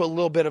turns into a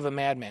little bit of a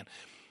madman.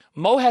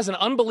 Mo has an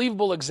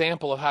unbelievable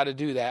example of how to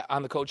do that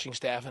on the coaching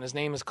staff, and his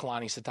name is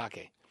Kalani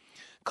Sitake.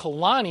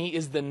 Kalani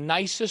is the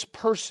nicest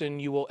person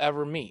you will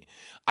ever meet.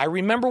 I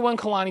remember when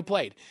Kalani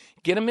played.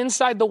 Get him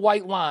inside the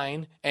white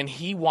line, and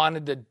he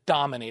wanted to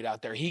dominate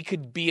out there. He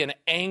could be an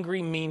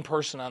angry, mean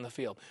person on the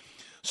field.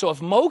 So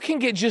if Mo can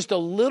get just a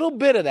little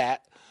bit of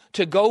that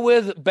to go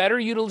with better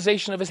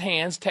utilization of his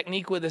hands,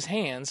 technique with his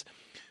hands,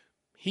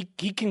 He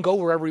can go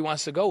wherever he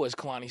wants to go, as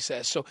Kalani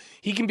says. So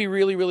he can be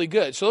really, really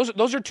good. So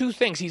those are two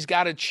things. He's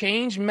got to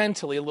change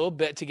mentally a little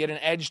bit to get an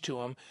edge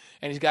to him,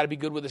 and he's got to be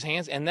good with his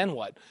hands. And then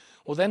what?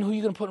 Well, then who are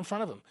you going to put in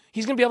front of him?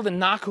 He's going to be able to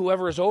knock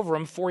whoever is over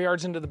him 4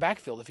 yards into the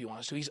backfield if he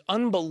wants to. He's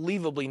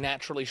unbelievably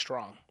naturally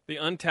strong. The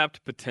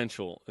untapped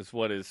potential is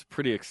what is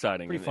pretty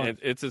exciting. Pretty fun.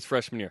 It's his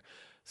freshman year.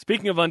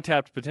 Speaking of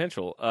untapped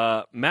potential,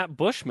 Matt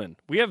Bushman.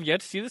 We have yet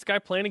to see this guy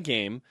playing a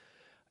game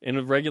in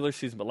a regular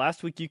season, but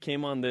last week you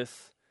came on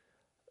this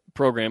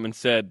program and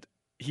said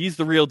he's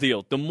the real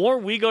deal. The more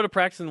we go to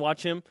practice and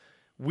watch him,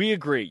 we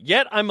agree.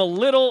 Yet I'm a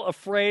little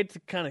afraid to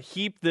kind of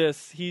heap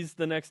this he's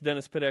the next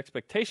Dennis Pitta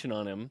expectation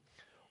on him.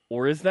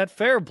 Or is that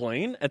fair,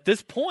 Blaine, at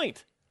this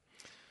point?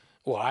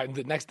 Well,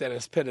 the next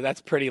Dennis Pitta,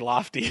 that's pretty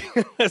lofty.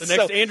 The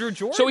next Andrew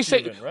George, so we say,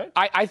 even, right?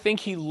 I think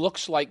he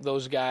looks like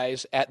those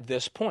guys at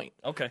this point.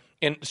 Okay.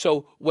 And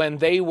so when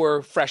they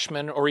were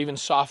freshmen or even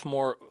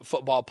sophomore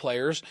football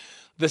players,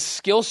 the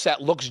skill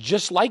set looks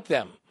just like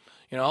them.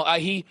 You know,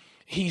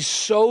 he's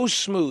so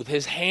smooth.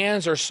 His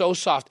hands are so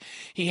soft.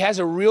 He has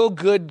a real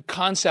good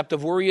concept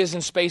of where he is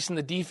in space in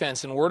the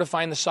defense and where to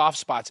find the soft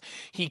spots.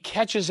 He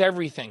catches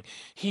everything.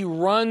 He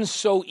runs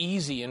so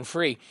easy and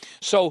free.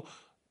 So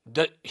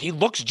he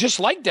looks just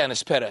like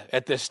Dennis Pitta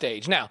at this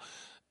stage. Now,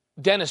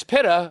 Dennis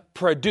Pitta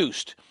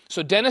produced.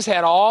 So Dennis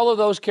had all of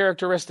those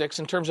characteristics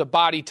in terms of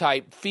body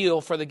type,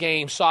 feel for the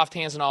game, soft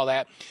hands and all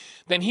that.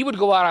 Then he would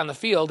go out on the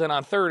field, and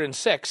on 3rd and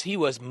 6, he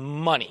was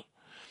money.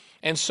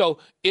 And so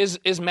is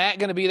Matt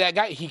going to be that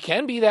guy? He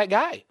can be that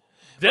guy.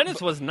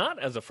 Dennis was not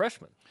as a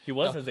freshman. He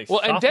was as a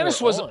sophomore. And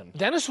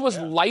Dennis was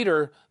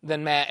lighter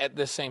than Matt at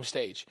this same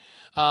stage.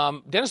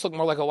 Dennis looked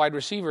more like a wide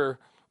receiver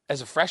as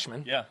a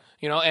freshman. Yeah.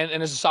 You know,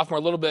 and as a sophomore,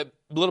 a little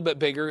bit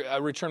bigger,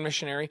 a return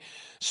missionary.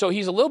 So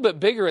he's a little bit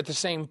bigger at the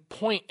same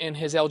point in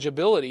his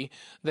eligibility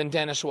than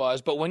Dennis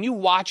was. But when you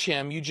watch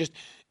him,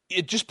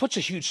 it just puts a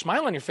huge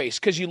smile on your face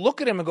because you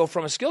look at him and go,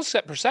 from a skill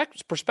set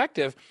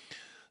perspective,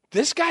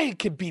 this guy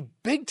could be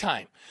big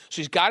time. So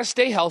he's got to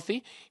stay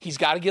healthy. He's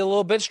got to get a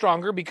little bit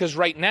stronger because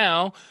right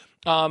now,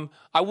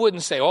 I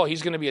wouldn't say,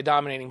 he's going to be a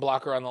dominating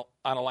blocker on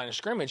a line of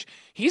scrimmage.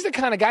 He's the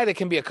kind of guy that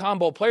can be a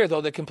combo player,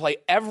 though, that can play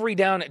every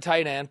down at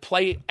tight end,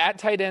 play at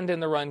tight end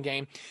in the run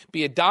game,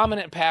 be a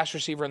dominant pass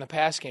receiver in the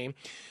pass game.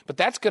 But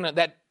that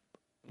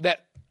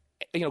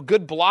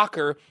good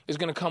blocker is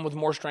going to come with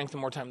more strength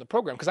and more time in the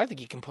program because I think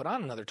he can put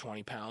on another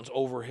 20 pounds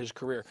over his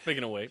career.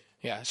 Speaking of weight.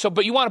 Yeah. So,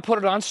 but you want to put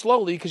it on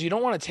slowly because you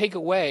don't want to take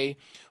away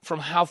from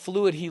how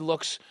fluid he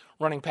looks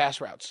running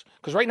pass routes.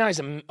 Because right now he's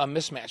a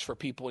mismatch for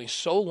people. He's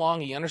so long.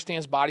 He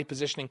understands body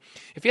positioning.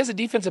 If he has a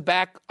defensive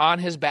back on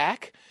his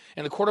back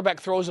and the quarterback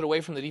throws it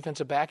away from the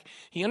defensive back,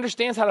 he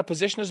understands how to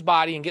position his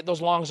body and get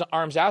those long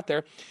arms out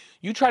there.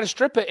 You try to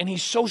strip it, and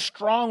he's so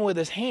strong with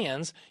his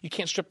hands, you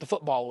can't strip the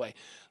football away.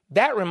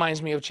 That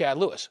reminds me of Chad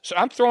Lewis. So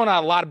I'm throwing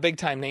out a lot of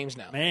big-time names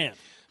now. Man.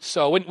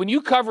 So when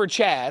you cover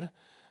Chad,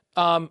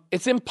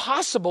 it's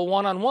impossible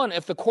one-on-one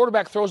if the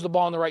quarterback throws the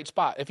ball in the right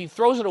spot. If he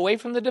throws it away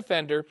from the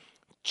defender,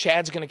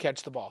 Chad's going to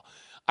catch the ball.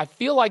 I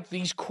feel like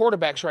these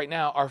quarterbacks right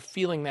now are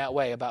feeling that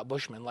way about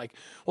Bushman. Like,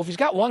 well, if he's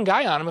got one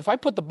guy on him, if I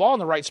put the ball in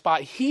the right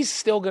spot, he's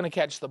still going to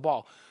catch the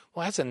ball.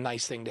 Well, that's a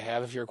nice thing to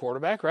have if you're a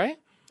quarterback, right?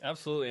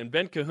 Absolutely. And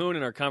Ben Cahoon,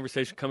 in our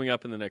conversation coming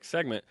up in the next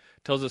segment,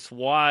 tells us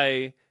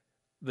why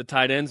the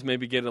tight ends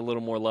maybe get a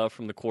little more love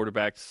from the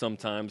quarterbacks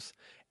sometimes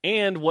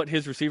and what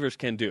his receivers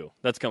can do.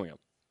 That's coming up.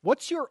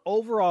 What's your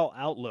overall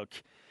outlook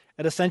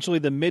at essentially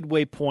the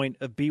midway point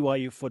of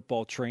BYU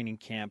football training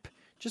camp,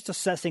 just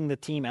assessing the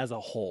team as a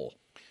whole?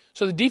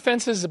 So the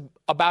defense is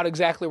about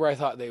exactly where I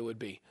thought they would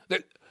be.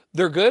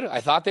 They're good.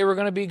 I thought they were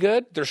going to be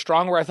good. They're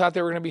strong where I thought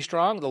they were going to be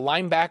strong. The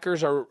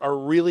linebackers are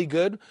really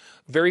good,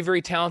 very,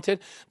 very talented.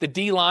 The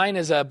D-line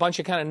is a bunch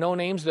of kind of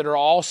no-names that are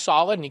all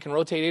solid, and you can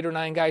rotate 8 or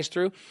 9 guys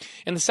through.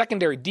 And the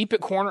secondary, deep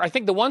at corner. I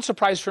think the one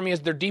surprise for me is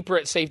they're deeper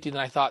at safety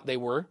than I thought they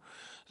were.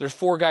 There's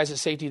 4 guys at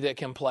safety that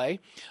can play.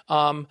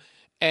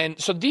 And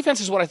so defense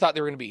is what I thought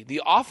they were going to be.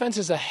 The offense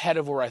is ahead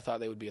of where I thought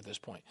they would be at this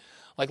point.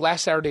 Like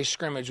last Saturday's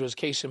scrimmage was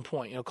case in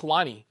point.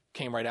 Kalani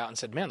came right out and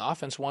said, man, the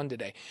offense won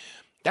today.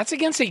 That's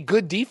against a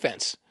good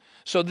defense.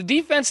 So the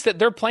defense that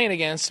they're playing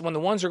against when the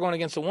ones are going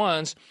against the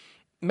ones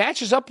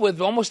matches up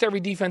with almost every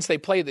defense they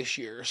play this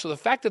year. So the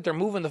fact that they're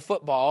moving the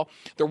football,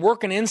 they're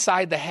working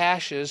inside the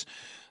hashes,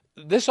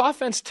 this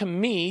offense to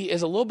me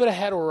is a little bit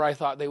ahead of where I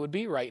thought they would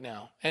be right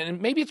now.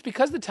 And maybe it's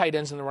because the tight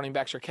ends and the running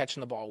backs are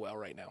catching the ball well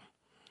right now.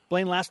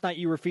 Blaine, last night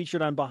you were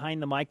featured on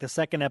Behind the Mic, the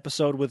second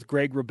episode with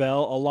Greg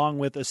Wrubell, along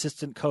with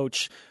assistant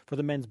coach for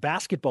the men's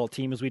basketball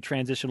team as we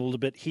transition a little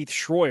bit, Heath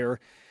Schroyer.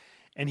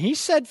 And he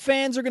said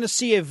fans are going to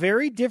see a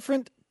very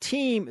different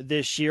team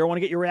this year. I want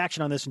to get your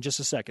reaction on this in just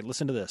a second.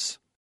 Listen to this.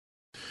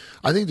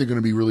 I think they're going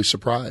to be really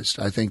surprised.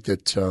 I think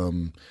that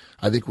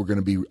I think we're going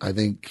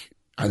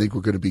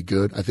to be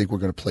good. I think we're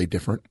going to play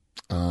different.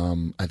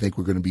 I think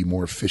we're going to be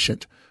more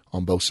efficient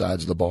on both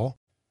sides of the ball.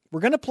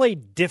 We're going to play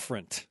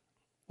different.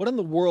 What in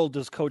the world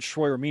does Coach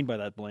Schroyer mean by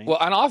that, Blaine? Well,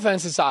 on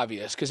offense, it's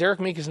obvious because Eric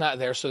Meek is not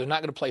there, so they're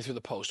not going to play through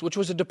the post, which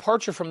was a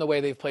departure from the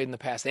way they've played in the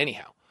past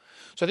anyhow.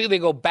 So I think they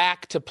go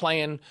back to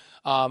playing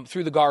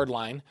through the guard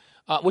line,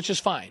 which is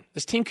fine.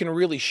 This team can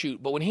really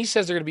shoot. But when he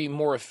says they're going to be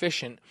more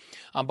efficient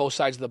on both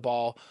sides of the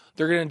ball,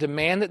 they're going to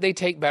demand that they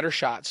take better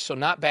shots, so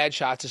not bad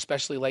shots,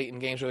 especially late in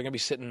games where they're going to be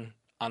sitting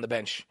on the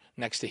bench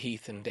next to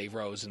Heath and Dave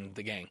Rose and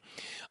the gang.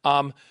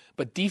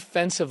 But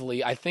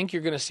defensively, I think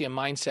you're going to see a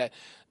mindset.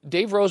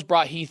 Dave Rose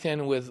brought Heath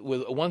in with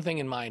one thing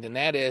in mind, and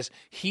that is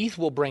Heath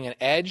will bring an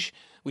edge.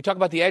 We talk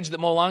about the edge that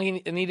Mo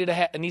Langi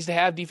needs to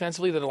have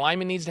defensively, that the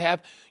lineman needs to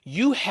have.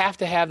 You have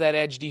to have that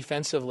edge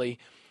defensively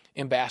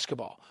in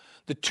basketball.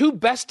 The two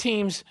best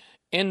teams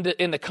in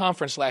the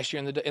conference last year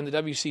in the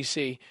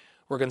WCC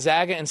were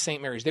Gonzaga and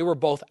St. Mary's. They were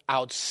both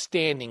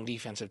outstanding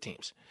defensive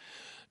teams.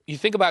 You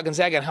think about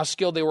Gonzaga and how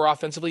skilled they were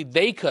offensively,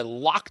 they could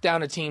lock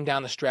down a team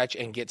down the stretch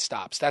and get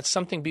stops. That's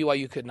something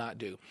BYU could not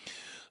do.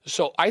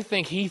 So I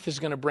think Heath is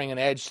going to bring an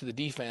edge to the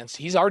defense.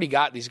 He's already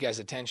got these guys'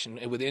 attention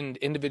within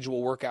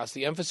individual workouts.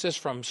 The emphasis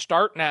from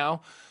start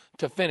now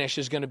to finish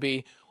is going to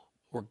be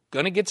we're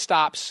going to get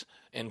stops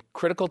in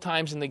critical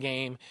times in the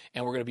game,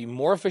 and we're going to be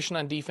more efficient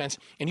on defense.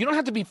 And you don't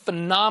have to be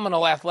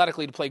phenomenal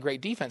athletically to play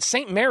great defense.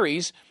 St.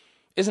 Mary's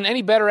isn't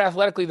any better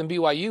athletically than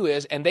BYU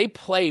is, and they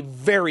play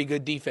very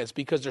good defense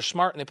because they're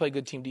smart and they play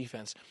good team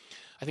defense.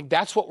 I think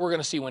that's what we're going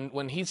to see.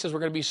 When Heath says we're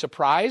going to be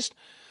surprised,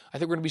 I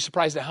think we're going to be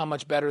surprised at how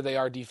much better they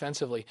are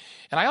defensively.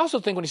 And I also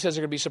think when he says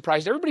they're going to be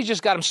surprised, everybody's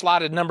just got him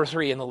slotted number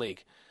 3 in the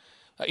league.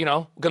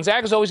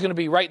 Gonzaga's always going to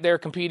be right there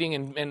competing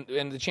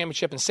in the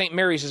championship, and St.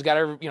 Mary's has got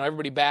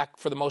everybody back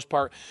for the most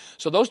part.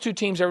 So those two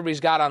teams everybody's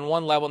got on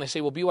one level, and they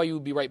say, well, BYU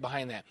would be right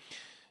behind that.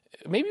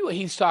 Maybe what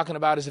he's talking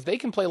about is if they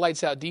can play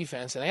lights-out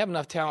defense and they have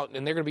enough talent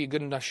and they're going to be a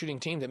good enough shooting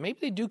team that maybe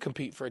they do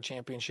compete for a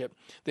championship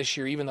this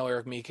year, even though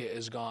Eric Mika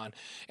is gone.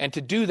 And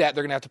to do that,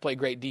 they're going to have to play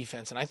great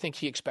defense, and I think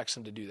he expects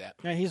them to do that.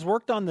 Yeah, he's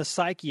worked on the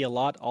psyche a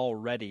lot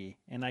already,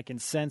 and I can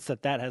sense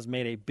that has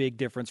made a big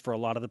difference for a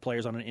lot of the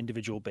players on an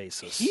individual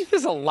basis. Heath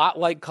is a lot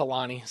like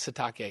Kalani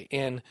Sitake,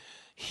 and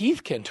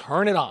Heath can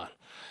turn it on.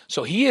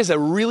 So he is a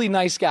really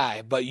nice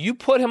guy, but you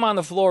put him on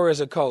the floor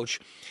as a coach,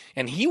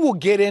 and he will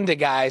get into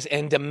guys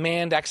and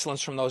demand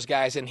excellence from those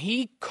guys, and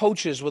he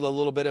coaches with a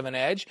little bit of an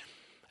edge.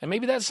 And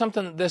maybe that's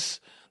something that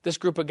this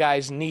group of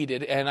guys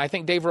needed. And I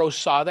think Dave Rose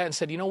saw that and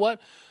said, you know what?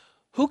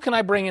 Who can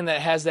I bring in that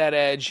has that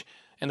edge?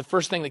 And the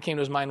first thing that came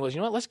to his mind was, you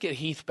know what? Let's get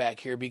Heath back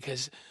here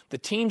because the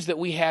teams that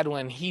we had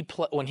when he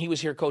was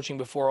here coaching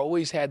before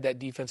always had that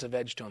defensive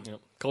edge to them.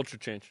 Yep. Culture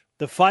change.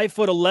 The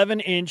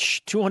 5'11",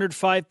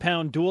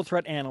 205-pound dual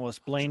threat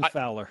analyst, Blaine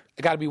Fowler.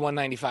 I got to be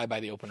 195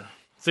 by the opener.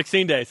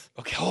 16 days.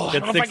 Okay, hold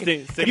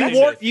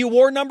on. You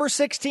wore number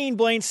 16,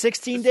 Blaine.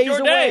 16 days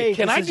away.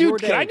 Can I do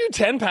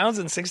 10 pounds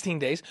in 16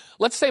 days?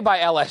 Let's say by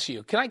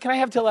LSU. Can I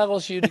have till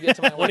LSU to get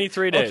to my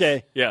 23 days.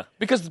 Okay. Yeah.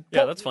 Because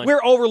that's fine.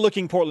 We're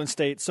overlooking Portland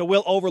State, so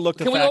we'll overlook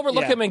the fact. Can we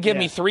overlook him and give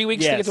me 3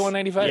 weeks to get to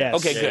 195? Yes.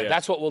 Okay, good.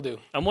 That's what we'll do.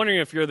 I'm wondering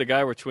if you're the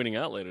guy we're tweeting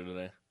out later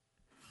today.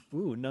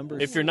 Ooh,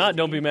 numbers. If you're not,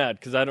 don't be mad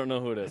because I don't know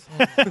who it is.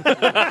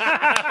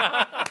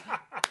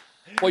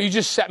 Well, you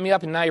just set me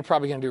up, and now you're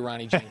probably going to do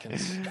Ronnie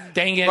Jenkins.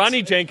 Dang it.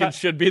 Ronnie Jenkins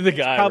should be the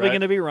guy, probably right?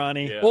 going to be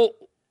Ronnie. Yeah. Well,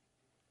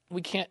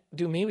 we can't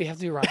do me. We have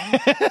to do Ronnie.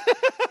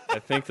 I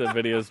think the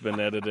video's been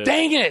edited.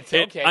 Dang it.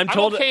 Okay. I'm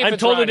told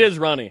it is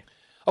Ronnie.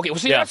 Okay, well,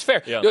 see, that's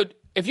fair. Yeah. Dude,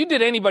 if you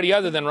did anybody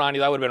other than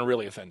Ronnie, I would have been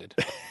really offended.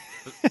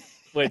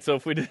 Wait, so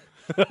if we did...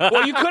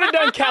 Well, you could have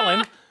done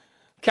Kellen.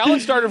 Kellen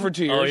started for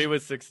 2 years. Oh, he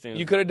was 16.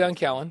 You could have done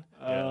Kellen.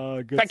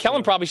 Good In fact,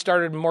 Kellen probably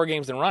started more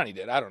games than Ronnie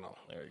did. I don't know.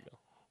 There you go.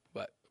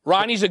 But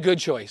Ronnie's a good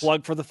choice.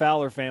 Plug for the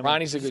Fowler family.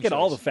 Ronnie's a good Get choice.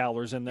 all the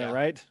Fowlers in there,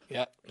 right?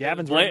 Yeah.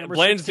 Gavin's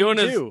Blaine's doing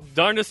his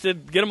darndest to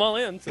get them all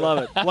in. So. Love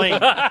it. Blaine,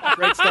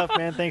 great stuff,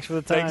 man. Thanks for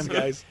the time. Thanks,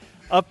 guys.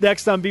 Up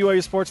next on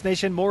BYU Sports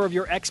Nation, more of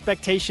your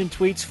expectation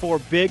tweets for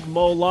Big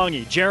Mo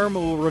Langi. Jarom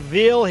will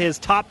reveal his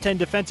top 10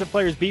 defensive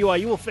players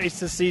BYU will face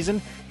this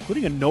season,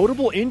 including a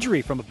notable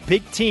injury from a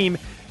big team.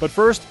 But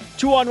first,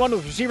 2-on-1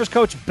 with receivers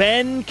coach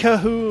Ben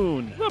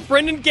Cahoon. Well,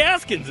 Brendan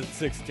Gaskins at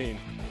 16.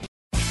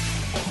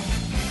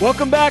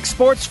 Welcome back,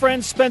 sports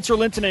friends. Spencer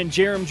Linton and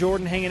Jarom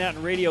Jordan hanging out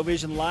in Radio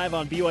Vision live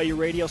on BYU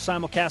Radio,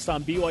 simulcast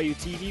on BYU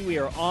TV. We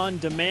are on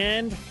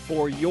demand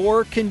for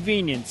your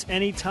convenience,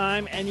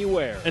 anytime,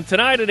 anywhere. And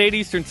tonight at 8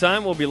 Eastern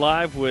Time, we'll be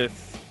live with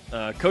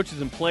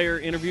coaches and player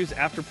interviews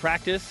after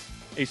practice,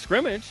 a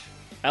scrimmage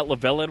at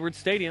LaVelle Edwards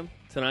Stadium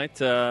tonight.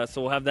 So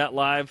we'll have that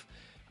live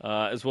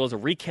as well as a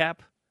recap.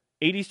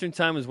 8 Eastern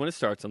Time is when it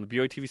starts on the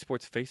BYU TV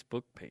Sports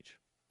Facebook page.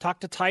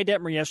 Talked to Ty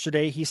Detmer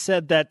yesterday. He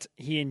said that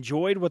he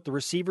enjoyed what the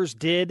receivers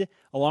did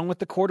along with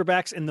the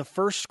quarterbacks in the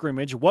first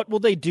scrimmage. What will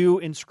they do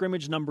in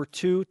scrimmage number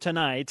 2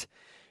 tonight?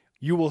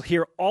 You will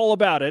hear all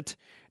about it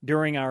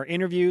during our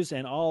interviews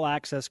and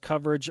all-access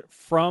coverage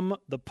from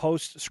the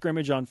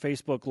post-scrimmage on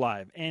Facebook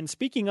Live. And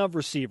speaking of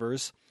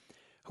receivers,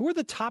 who are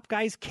the top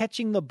guys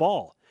catching the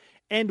ball?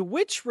 And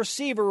which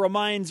receiver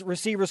reminds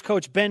receivers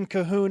coach Ben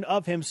Cahoon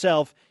of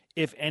himself,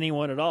 if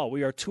anyone at all?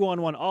 We are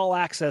 2-on-1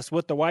 all-access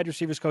with the wide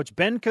receivers coach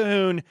Ben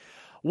Cahoon,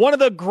 one of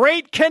the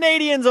great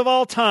Canadians of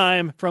all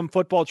time from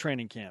football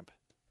training camp.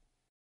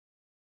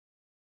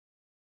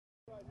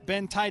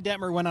 Ben, Ty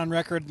Detmer went on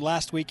record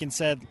last week and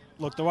said,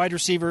 look, the wide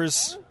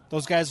receivers,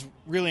 those guys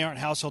really aren't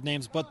household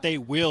names, but they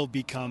will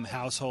become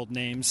household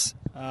names.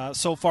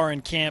 So far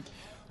in camp,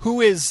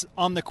 who is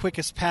on the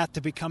quickest path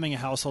to becoming a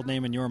household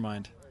name in your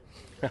mind?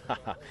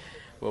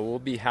 Well, we'll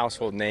be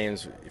household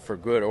names for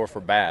good or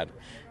for bad,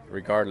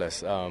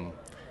 regardless.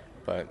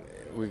 But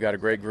we've got a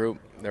great group.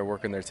 They're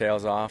working their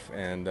tails off,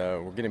 and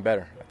we're getting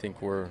better. I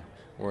think we're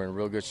in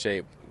real good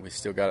shape. We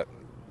still got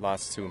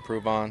lots to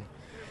improve on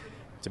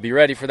to be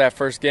ready for that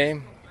first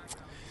game.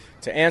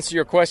 To answer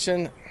your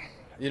question,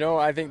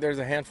 I think there's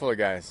a handful of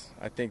guys.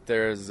 I think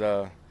there's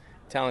Talon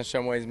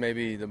Shumway's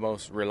maybe the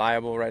most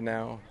reliable right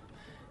now.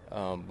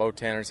 Bo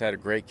Tanner's had a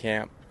great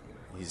camp.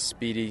 He's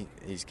speedy.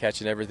 He's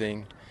catching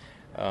everything.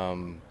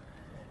 And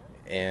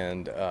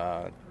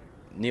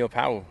Neil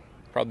Powell,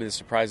 probably the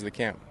surprise of the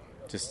camp.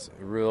 Just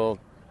a real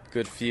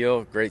good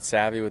feel, great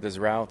savvy with his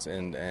routes,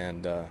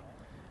 and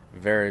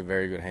very,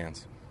 very good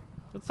hands.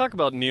 Let's talk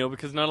about Neil,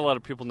 because not a lot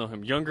of people know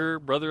him. Younger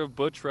brother of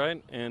Butch,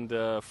 right? And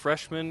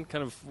freshman,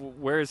 kind of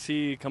where has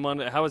he come on?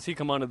 How has he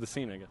come onto the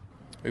scene, I guess?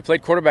 We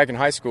played quarterback in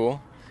high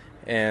school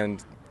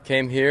and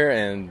came here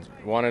and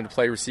wanted to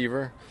play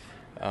receiver.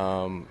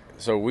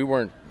 So we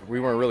weren't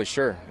really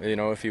sure,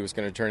 if he was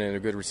going to turn into a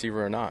good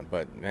receiver or not.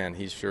 But, man,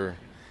 he's sure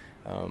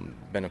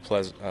been a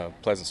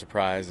pleasant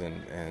surprise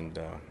and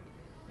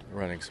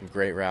running some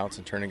great routes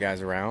and turning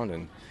guys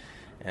around.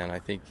 And I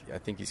think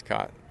he's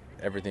caught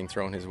everything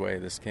thrown his way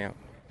this camp.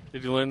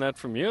 Did you learn that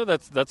from you?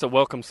 That's a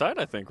welcome sight,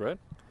 I think, right?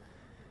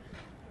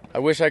 I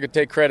wish I could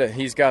take credit.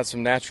 He's got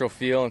some natural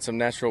feel and some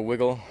natural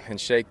wiggle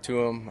and shake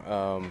to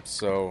him.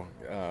 So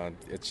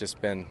it's just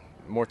been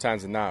more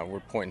times than not, we're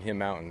pointing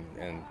him out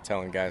and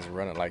telling guys to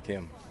run it like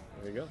him.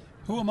 There you go.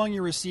 Who among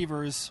your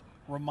receivers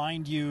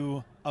remind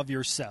you of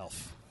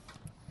yourself?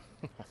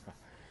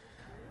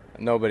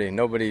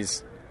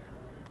 Nobody's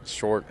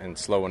short and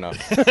slow enough.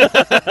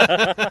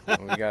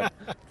 We got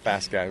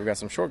fast guys. We got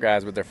some short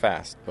guys, but they're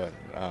fast. But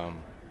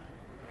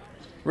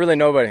really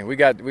nobody. We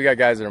got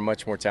guys that are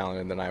much more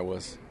talented than I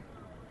was.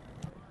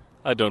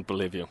 I don't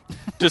believe you.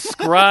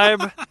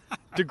 Describe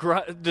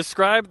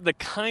the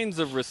kinds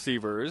of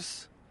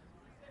receivers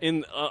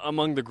in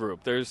among the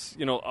group. There's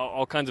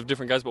all kinds of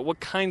different guys, but what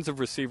kinds of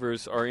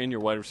receivers are in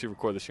your wide receiver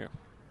core this year?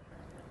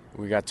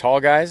 We got tall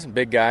guys,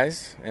 big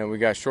guys, and we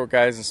got short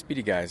guys and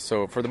speedy guys.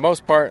 So for the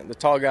most part, the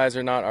tall guys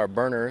are not our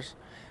burners,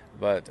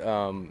 but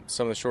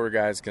some of the shorter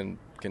guys can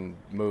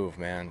move,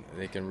 man.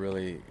 They can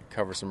really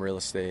cover some real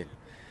estate,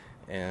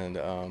 and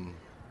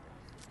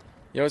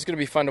it's going to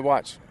be fun to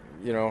watch.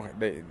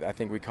 I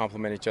think we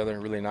complement each other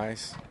really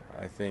nice.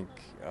 I think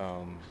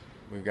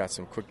we've got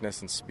some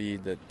quickness and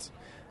speed that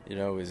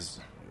is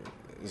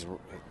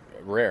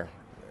rare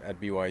at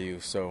BYU.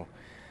 So.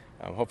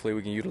 Hopefully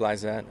we can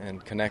utilize that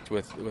and connect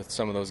with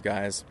some of those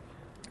guys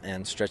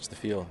and stretch the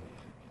field.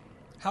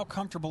 How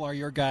comfortable are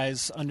your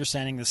guys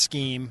understanding the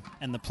scheme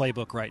and the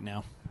playbook right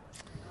now?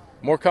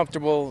 More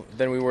comfortable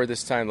than we were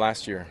this time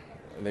last year.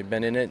 They've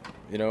been in it,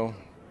 a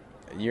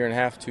year and a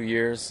half, 2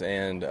 years,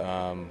 and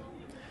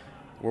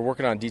we're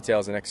working on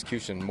details and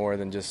execution more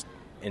than just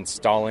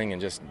installing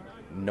and just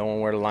knowing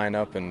where to line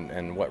up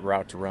and what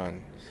route to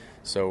run.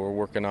 So we're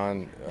working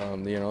on,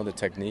 the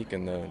technique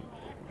and the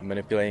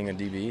manipulating a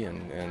DB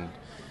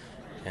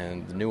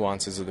and the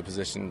nuances of the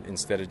position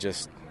instead of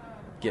just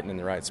getting in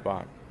the right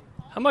spot.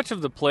 How much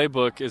of the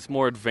playbook is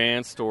more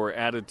advanced or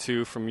added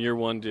to from year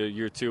one to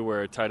year two,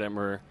 where Ty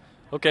Detmer,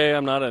 okay,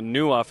 I'm not a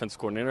new offense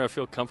coordinator, I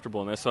feel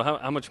comfortable in this. So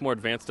how much more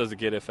advanced does it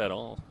get, if at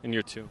all, in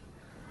year two?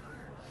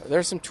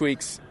 There's some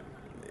tweaks.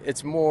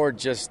 It's more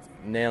just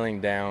nailing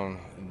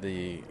down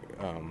the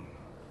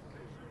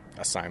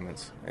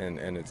assignments and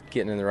it's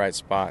getting in the right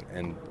spot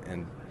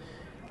and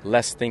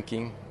less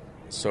thinking,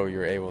 so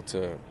you're able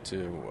to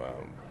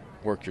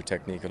work your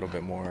technique a little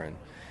bit more, and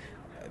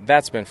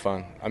that's been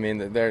fun. I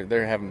mean,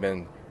 there haven't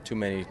been too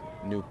many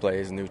new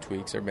plays and new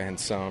tweaks. There have been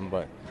some,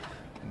 but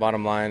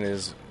bottom line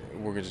is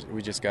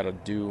we just got to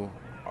do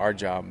our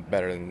job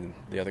better than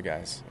the other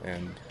guys,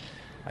 and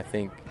I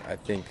think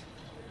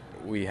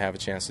we have a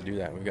chance to do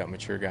that. We've got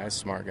mature guys,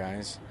 smart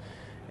guys,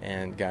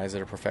 and guys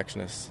that are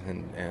perfectionists,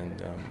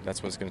 and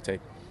that's what it's going to take.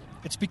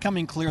 It's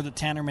becoming clear that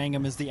Tanner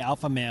Mangum is the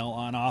alpha male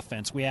on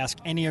offense. We ask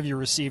any of your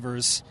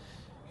receivers,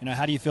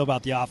 how do you feel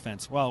about the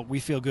offense? Well, we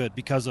feel good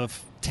because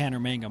of Tanner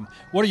Mangum.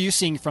 What are you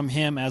seeing from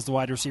him as the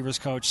wide receivers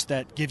coach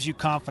that gives you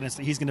confidence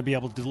that he's going to be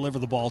able to deliver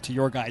the ball to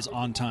your guys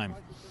on time?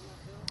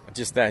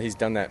 Just that he's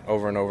done that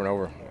over and over and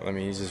over. I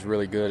mean, he's just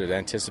really good at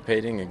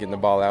anticipating and getting the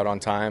ball out on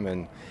time,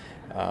 and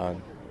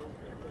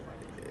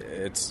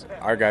it's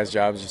our guys'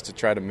 job is just to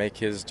try to make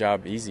his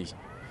job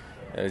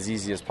as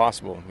easy as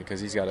possible, because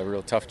he's got a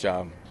real tough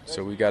job.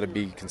 So we got to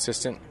be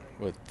consistent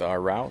with our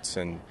routes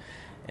and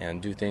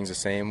do things the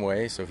same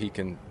way, so he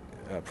can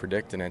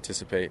predict and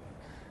anticipate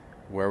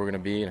where we're going to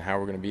be and how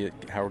we're going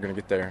to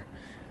get there.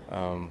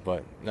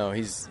 But no,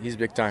 he's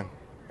big time,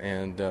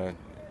 and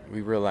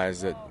we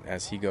realize that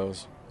as he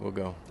goes, we'll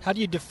go. How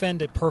do you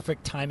defend a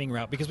perfect timing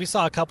route? Because we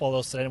saw a couple of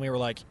those today, and we were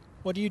like,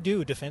 what do you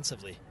do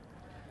defensively?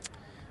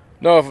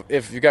 No,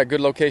 if you got good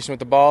location with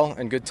the ball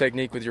and good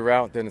technique with your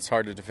route, then it's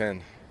hard to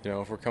defend.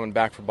 If we're coming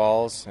back for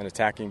balls and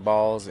attacking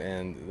balls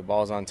and the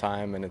ball's on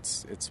time and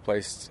it's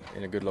placed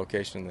in a good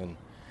location,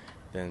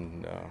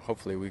 then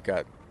hopefully we've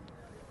got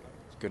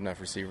good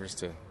enough receivers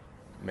to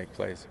make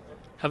plays.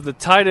 Have the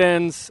tight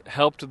ends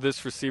helped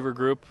this receiver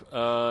group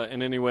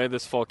in any way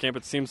this fall camp?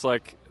 It seems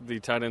like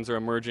the tight ends are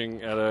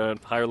emerging at a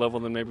higher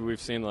level than maybe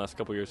we've seen the last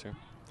couple of years here.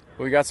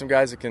 Well, we got some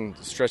guys that can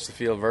stretch the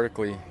field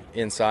vertically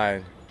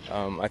inside.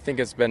 I think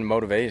it's been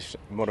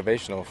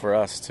motivational for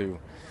us to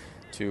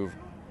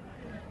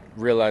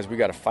realize we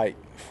got to fight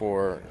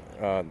to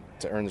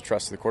earn the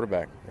trust of the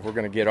quarterback. If we're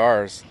going to get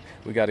ours,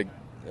 we got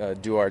to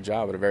do our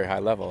job at a very high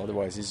level.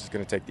 Otherwise, he's just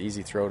going to take the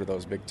easy throw to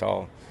those big,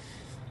 tall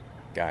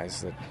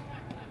guys that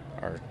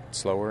are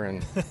slower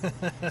and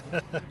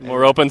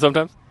more open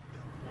sometimes.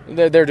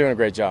 They're doing a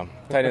great job.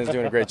 Tight end's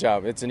doing a great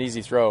job. It's an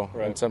easy throw,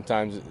 right. And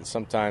sometimes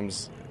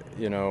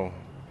the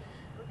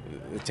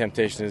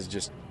temptation is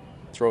just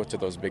throw it to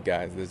those big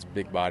guys, those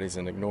big bodies,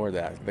 and ignore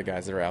the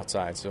guys that are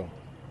outside. So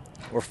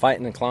we're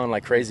fighting and clawing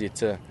like crazy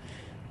to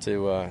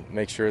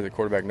make sure the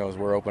quarterback knows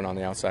we're open on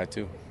the outside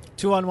too.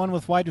 2-on-1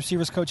 with wide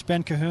receivers coach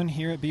Ben Cahoon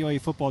here at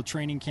BYU football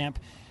training camp.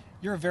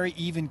 You're a very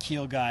even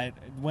keel guy.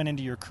 Went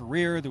into your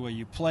career, the way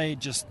you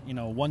played, just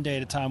one day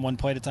at a time, one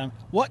play at a time.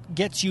 What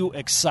gets you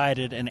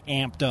excited and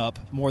amped up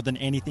more than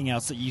anything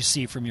else that you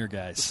see from your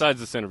guys? Besides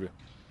this interview.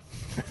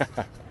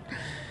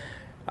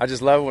 I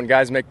just love when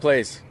guys make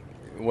plays.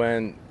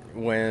 When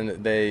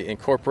they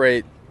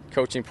incorporate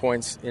coaching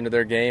points into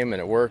their game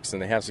and it works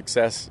and they have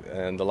success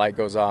and the light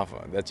goes off,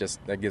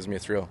 that gives me a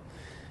thrill.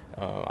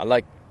 I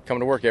like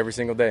coming to work every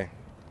single day.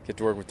 Get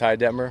to work with Ty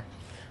Detmer,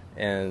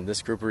 and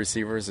this group of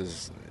receivers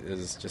is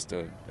just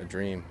a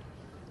dream.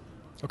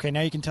 Okay,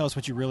 now you can tell us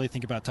what you really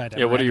think about Ty Detmer.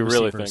 Yeah, what do you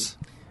really think?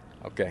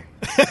 Okay.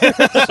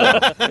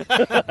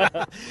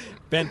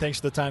 Ben, thanks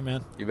for the time,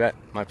 man. You bet.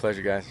 My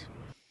pleasure, guys.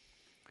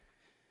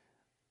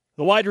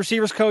 The wide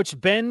receivers coach,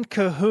 Ben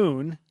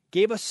Cahoon,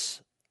 gave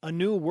us a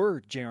new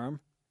word, Jarom.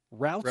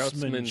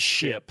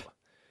 Routsmanship.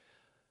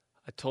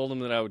 I told him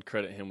that I would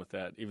credit him with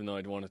that, even though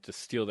I'd wanted to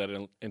steal that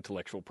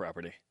intellectual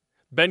property.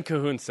 Ben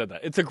Cahoon said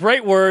that. It's a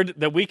great word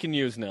that we can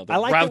use now. I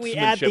like that we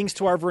add things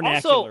to our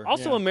vernacular.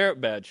 Also a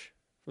merit badge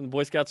from the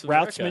Boy Scouts of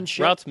Routsmanship.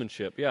 America.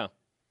 Routsmanship, yeah.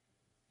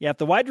 Yeah, if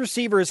the wide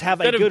receivers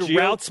have a good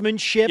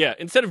routsmanship. Yeah,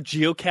 instead of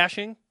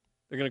geocaching,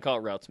 they're going to call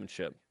it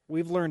routsmanship.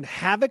 We've learned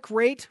havoc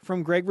rate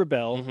from Greg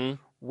Wrubell,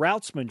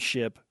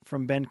 routsmanship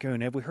from Ben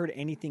Cahoon. Have we heard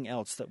anything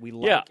else that we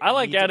like? Yeah, I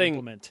like adding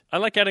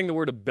the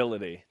word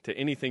hood to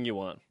anything you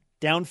want.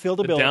 Downfield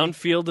ability. The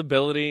downfield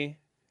ability,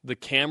 the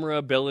camera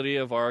ability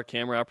of our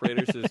camera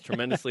operators is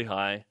tremendously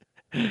high.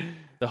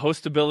 The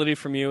host ability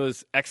from you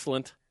is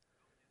excellent.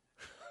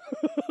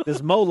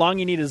 Does Mo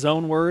Langi need his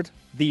own word?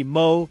 The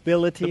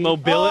mobility. The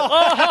mobility.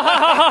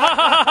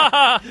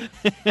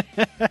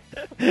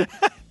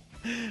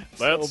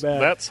 Oh!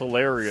 That's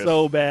hilarious.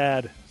 So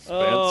bad. Spence.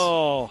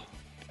 Oh,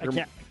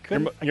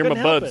 You're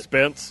my bud,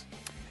 Spence.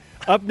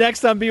 Up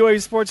next on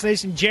BYU Sports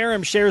Nation,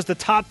 Jarom shares the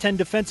top 10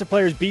 defensive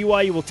players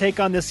BYU will take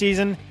on this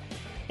season,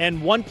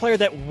 and one player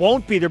that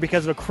won't be there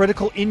because of a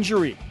critical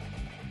injury.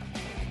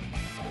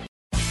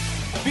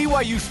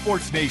 BYU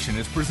Sports Nation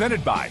is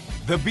presented by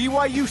The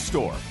BYU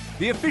Store,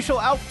 the official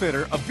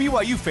outfitter of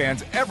BYU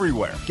fans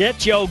everywhere.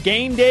 Get your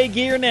game day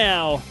gear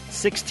now.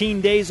 16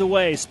 days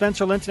away.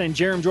 Spencer Linton and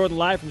Jarom Jordan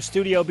live from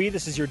Studio B.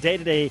 This is your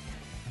day-to-day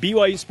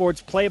BYU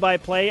Sports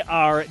play-by-play.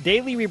 Our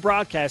daily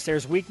rebroadcast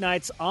airs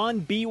weeknights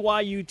on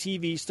BYU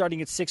TV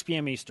starting at 6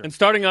 p.m. Eastern. And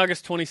starting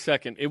August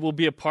 22nd, it will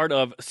be a part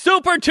of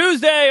Super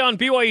Tuesday on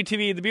BYU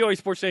TV, the BYU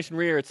Sports Nation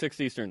re-air at 6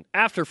 Eastern.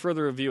 After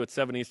further review at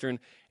 7 Eastern,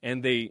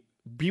 and the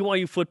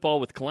BYU Football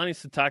with Kalani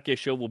Sitake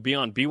show will be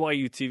on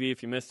BYU TV.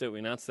 If you missed it, we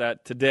announced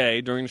that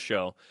today during the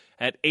show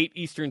at 8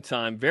 Eastern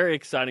time. Very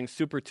exciting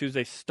Super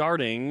Tuesday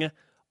starting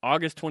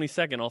August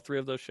 22nd, all three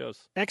of those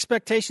shows.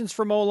 Expectations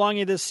for Mo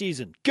Langi this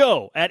season.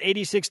 Go at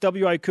 86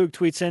 WI Coug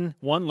tweets in.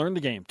 1, learn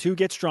the game. 2,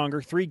 get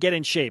stronger. 3, get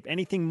in shape.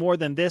 Anything more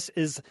than this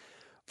is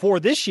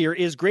for this year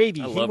is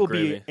gravy. He will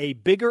be a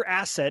bigger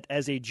asset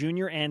as a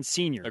junior and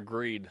senior.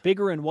 Agreed.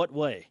 Bigger in what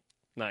way?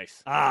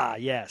 Nice. Ah,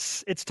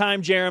 yes. It's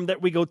time, Jarom,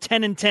 that we go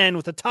 10-10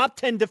 with the top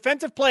 10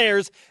 defensive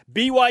players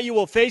BYU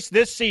will face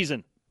this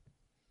season.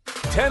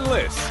 10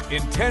 lists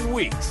in 10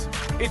 weeks.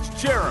 It's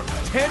Jarom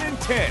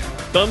 10-10.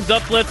 Thumbs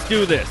up, let's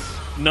do this.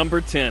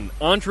 Number 10,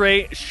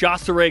 Andre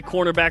Chausseret,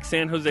 cornerback,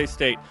 San Jose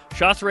State.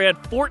 Chausseret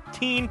had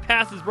 14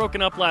 passes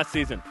broken up last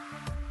season.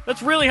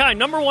 That's really high.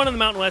 Number 1 in the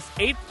Mountain West,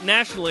 8th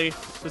nationally.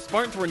 The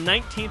Spartans were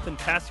 19th in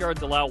pass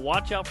yards allowed.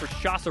 Watch out for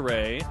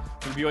Chausseret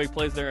when BYU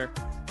plays there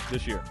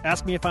this year.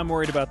 Ask me if I'm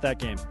worried about that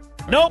game.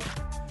 Nope.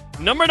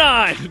 Number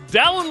 9,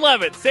 Dallin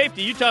Leavitt,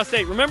 safety, Utah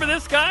State. Remember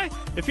this guy?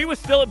 If he was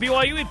still at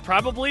BYU, he'd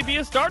probably be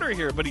a starter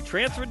here, but he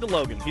transferred to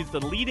Logan. He's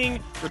the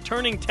leading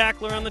returning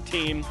tackler on the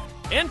team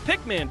and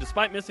pickman,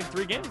 despite missing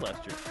 3 games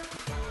last year.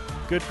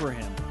 Good for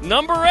him.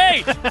 Number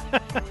 8,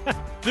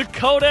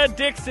 Dakota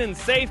Dixon,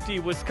 safety,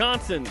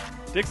 Wisconsin.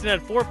 Dixon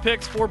had 4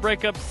 picks, 4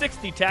 breakups,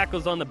 60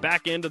 tackles on the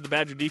back end of the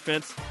Badger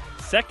defense.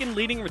 second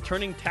leading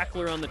returning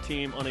tackler on the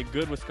team on a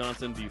good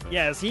Wisconsin defense.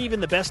 Yeah, is he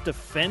even the best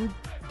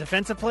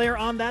defensive player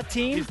on that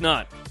team? He's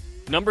not.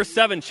 Number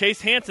 7,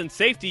 Chase Hansen,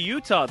 safety,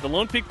 Utah. The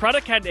Lone Peak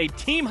product had a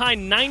team-high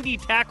 90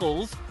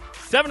 tackles,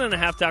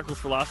 7.5 tackles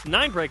for loss,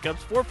 9 breakups,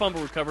 4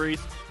 fumble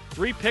recoveries,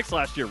 3 picks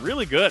last year.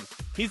 Really good.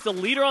 He's the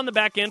leader on the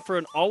back end for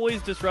an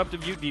always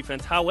disruptive Ute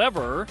defense.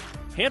 However,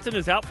 Hansen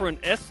is out for an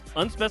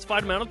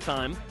unspecified amount of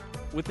time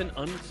with an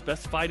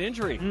unspecified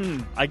injury.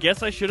 I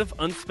guess I should have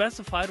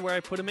unspecified where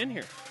I put him in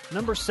here.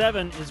 Number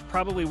 7 is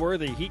probably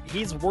worthy.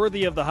 He's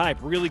worthy of the hype.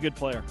 Really good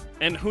player.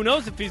 And who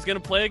knows if he's going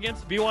to play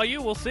against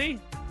BYU. We'll see.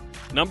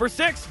 Number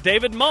 6,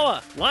 David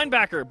Mulla,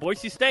 linebacker,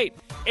 Boise State.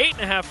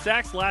 8.5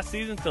 sacks last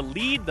season to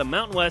lead the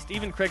Mountain West.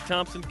 Even Craig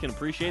Thompson can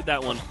appreciate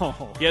that one.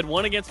 He had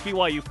one against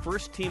BYU,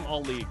 first team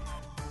All-League.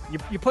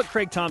 You put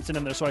Craig Thompson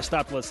in there, so I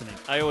stopped listening.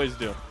 I always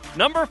do.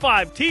 Number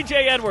 5,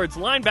 TJ Edwards,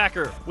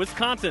 linebacker,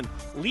 Wisconsin.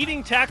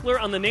 Leading tackler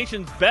on the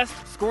nation's best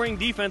scoring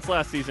defense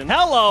last season.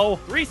 Hello!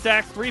 3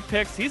 sacks, 3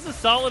 picks. He's as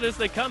solid as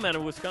they come out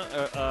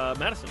of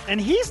Madison. And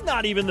he's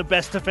not even the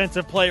best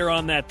defensive player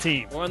on that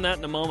team. More on that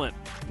in a moment.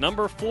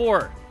 Number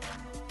 4,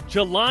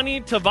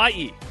 Jelani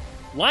Tavai,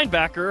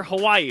 linebacker,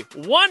 Hawaii.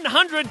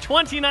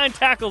 129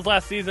 tackles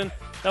last season.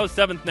 That was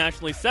 7th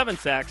nationally. 7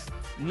 sacks.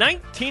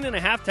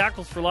 19.5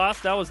 tackles for loss.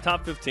 That was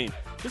top 15.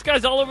 This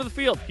guy's all over the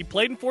field. He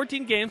played in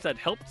 14 games. That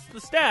helps the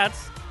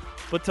stats.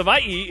 But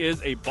Tavai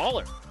is a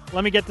baller.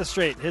 Let me get this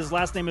straight. His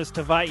last name is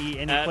Tavai,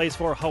 and he plays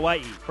for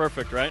Hawaii.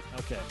 Perfect, right?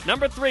 Okay.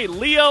 Number 3,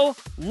 Leo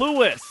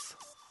Lewis,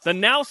 the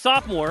now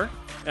sophomore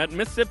at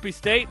Mississippi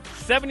State.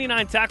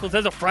 79 tackles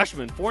as a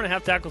freshman.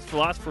 4.5 tackles for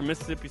loss for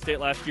Mississippi State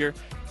last year.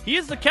 He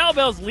is the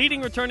Cowbells'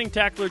 leading returning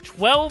tackler.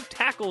 12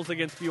 tackles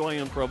against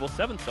BYU and Provo.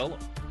 7 solo.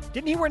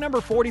 Didn't he wear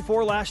number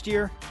 44 last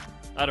year?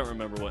 I don't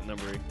remember what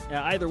number he.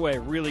 Yeah, either way,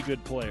 really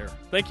good player.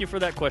 Thank you for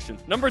that question.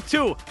 Number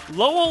 2,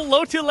 Lowell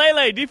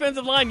Lotulele,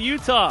 defensive line,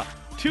 Utah.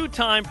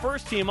 2-time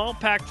first-team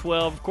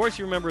All-Pac-12. Of course,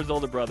 you remember his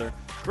older brother.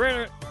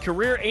 Career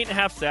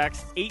 8.5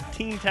 sacks,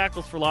 18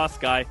 tackles for loss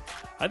guy.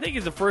 I think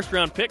he's a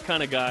first-round pick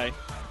kind of guy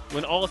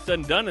when all is said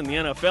and done in the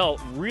NFL.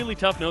 Really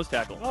tough nose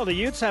tackle. Oh, the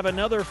Utes have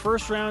another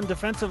first-round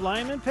defensive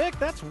lineman pick?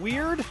 That's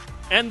weird.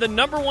 And the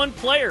number 1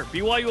 player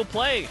BYU will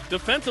play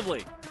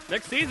defensively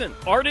next season,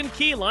 Arden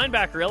Key,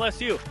 linebacker,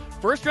 LSU.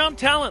 First-round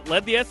talent,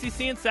 led the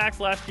SEC in sacks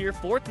last year,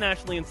 4th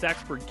nationally in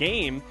sacks per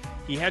game.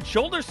 He had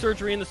shoulder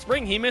surgery in the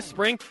spring. He missed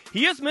spring.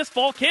 He has missed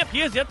fall camp. He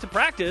has yet to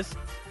practice.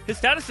 His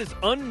status is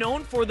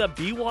unknown for the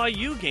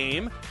BYU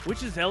game,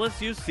 which is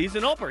LSU's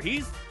season opener.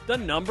 He's the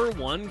number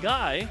 1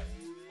 guy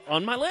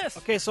on my list.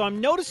 Okay, so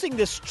I'm noticing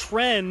this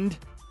trend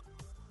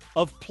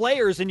of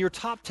players in your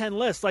top 10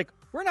 list. Like,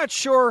 we're not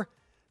sure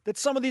that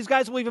some of these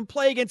guys will even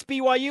play against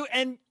BYU,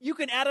 and you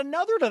can add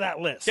another to that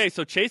list. Okay,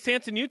 so Chase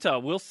Hansen, Utah,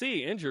 we'll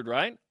see. Injured,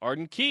 right?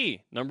 Arden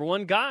Key, number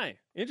 1 guy,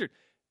 injured.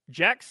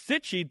 Jack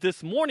Sitchie,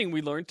 this morning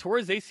we learned, tore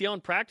his ACL in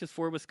practice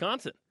for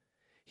Wisconsin.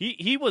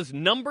 He was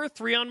number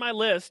 3 on my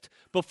list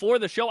before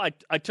the show.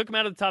 I took him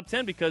out of the top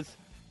 10 because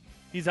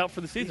he's out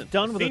for the season. He's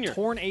done with a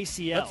torn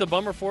ACL. That's a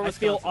bummer for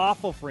Wisconsin. I feel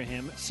awful for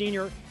him.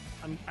 Senior,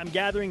 I'm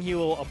gathering he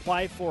will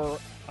apply for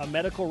a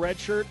medical red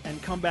shirt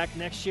and come back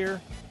next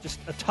year. Just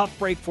a tough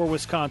break for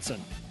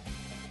Wisconsin.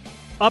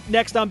 Up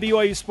next on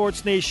BYU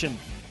Sports Nation,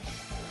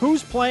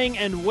 who's playing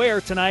and where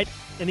tonight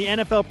in the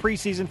NFL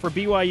preseason for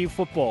BYU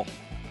football?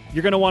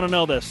 You're going to want to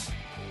know this.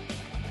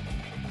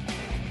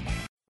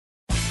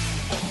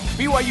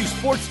 BYU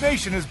Sports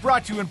Nation is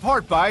brought to you in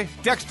part by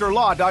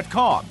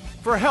DexterLaw.com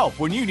for help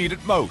when you need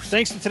it most.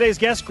 Thanks to today's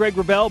guests, Greg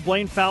Wrubell,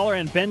 Blaine Fowler,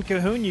 and Ben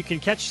Cahoon. You can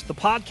catch the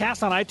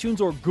podcast on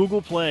iTunes or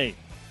Google Play.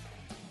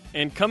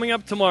 And coming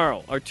up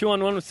tomorrow, our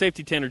 2-on-1 with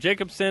safety Tanner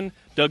Jacobson,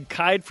 Doug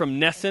Kide from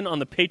Nesson on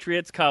the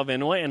Patriots, Kyle Van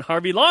Noy, and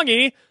Harvey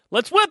Langi.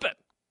 Let's whip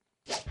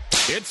it!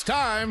 It's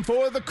time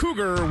for the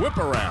Cougar Whip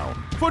Around.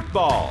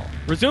 Football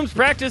resumes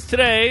practice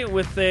today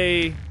with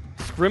a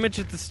scrimmage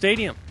at the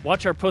stadium.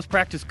 Watch our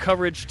post-practice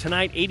coverage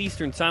tonight, 8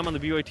 Eastern time on the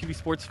BYU TV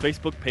Sports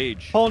Facebook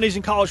page.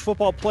 Polynesian College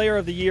Football Player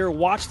of the Year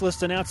watch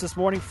list announced this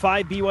morning.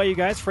 5 BYU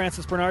guys: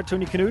 Francis Bernard,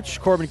 Tony Kanuch,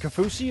 Corbin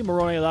Kafusi,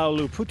 Moroni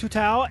Laulu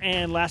Pututau,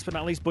 and last but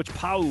not least, Butch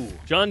Pau.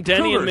 John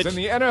Denny Cougars and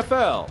Mitch. in the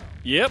NFL.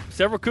 Yep,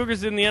 several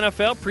Cougars in the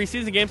NFL.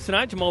 Preseason games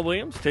tonight. Jamal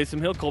Williams, Taysom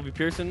Hill, Colby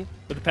Pearson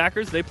with the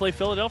Packers. They play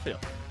Philadelphia.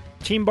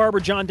 Team barber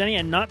John Denny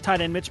and not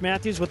tight end Mitch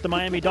Matthews with the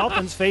Miami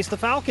Dolphins face the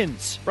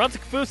Falcons. Bronson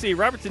Kafusi,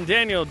 Robertson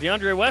Daniel,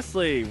 DeAndre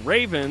Wesley,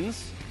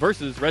 Ravens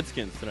versus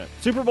Redskins tonight.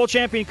 Super Bowl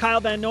champion Kyle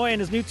Van Noy and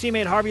his new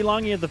teammate Harvey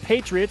Langi of the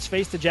Patriots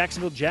face the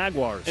Jacksonville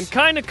Jaguars. And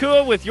Kai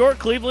Nakua with your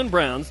Cleveland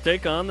Browns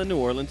take on the New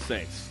Orleans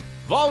Saints.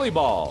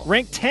 Volleyball.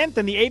 Ranked 10th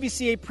in the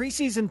ABCA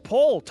preseason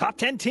poll. Top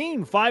 10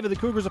 team. 5 of the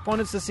Cougars'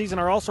 opponents this season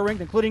are also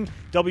ranked, including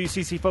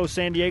WCC foe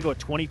San Diego at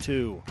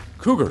 22.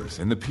 Cougars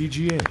in the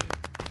PGA.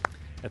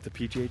 At the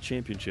PGA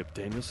Championship,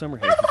 Daniel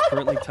Summerhays is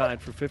currently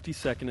tied for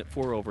 52nd at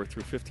 4 over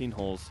through 15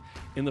 holes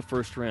in the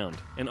first round.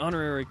 And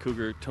honorary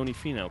Cougar Tony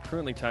Finau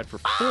currently tied for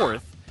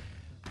 4th.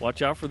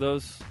 Watch out for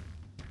those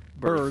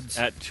birds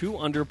at 2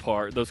 under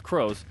par, those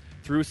crows,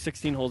 through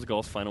 16 holes of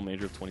golf's final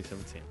major of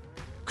 2017.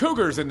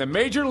 Cougars in the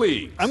major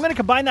leagues. I'm going to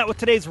combine that with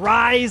today's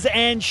Rise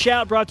and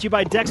Shout, brought to you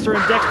by Dexter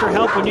and Dexter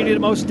Help. When you need it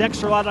most,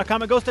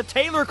 DexterLaw.com. It goes to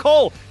Taylor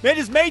Cole. Made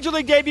his major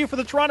league debut for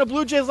the Toronto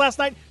Blue Jays last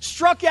night.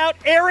 Struck out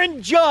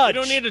Aaron Judge. We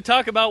don't need to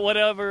talk about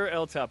whatever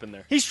else happened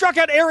there. He struck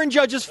out Aaron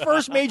Judge's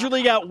first major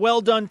league out.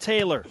 Well done,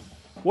 Taylor.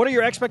 What are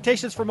your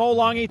expectations for Mo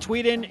Langi?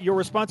 Tweet in your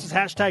responses,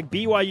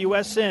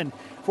 #BYUSN.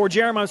 For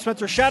Jarom, I'm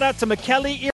Spencer. Shout out to McKelly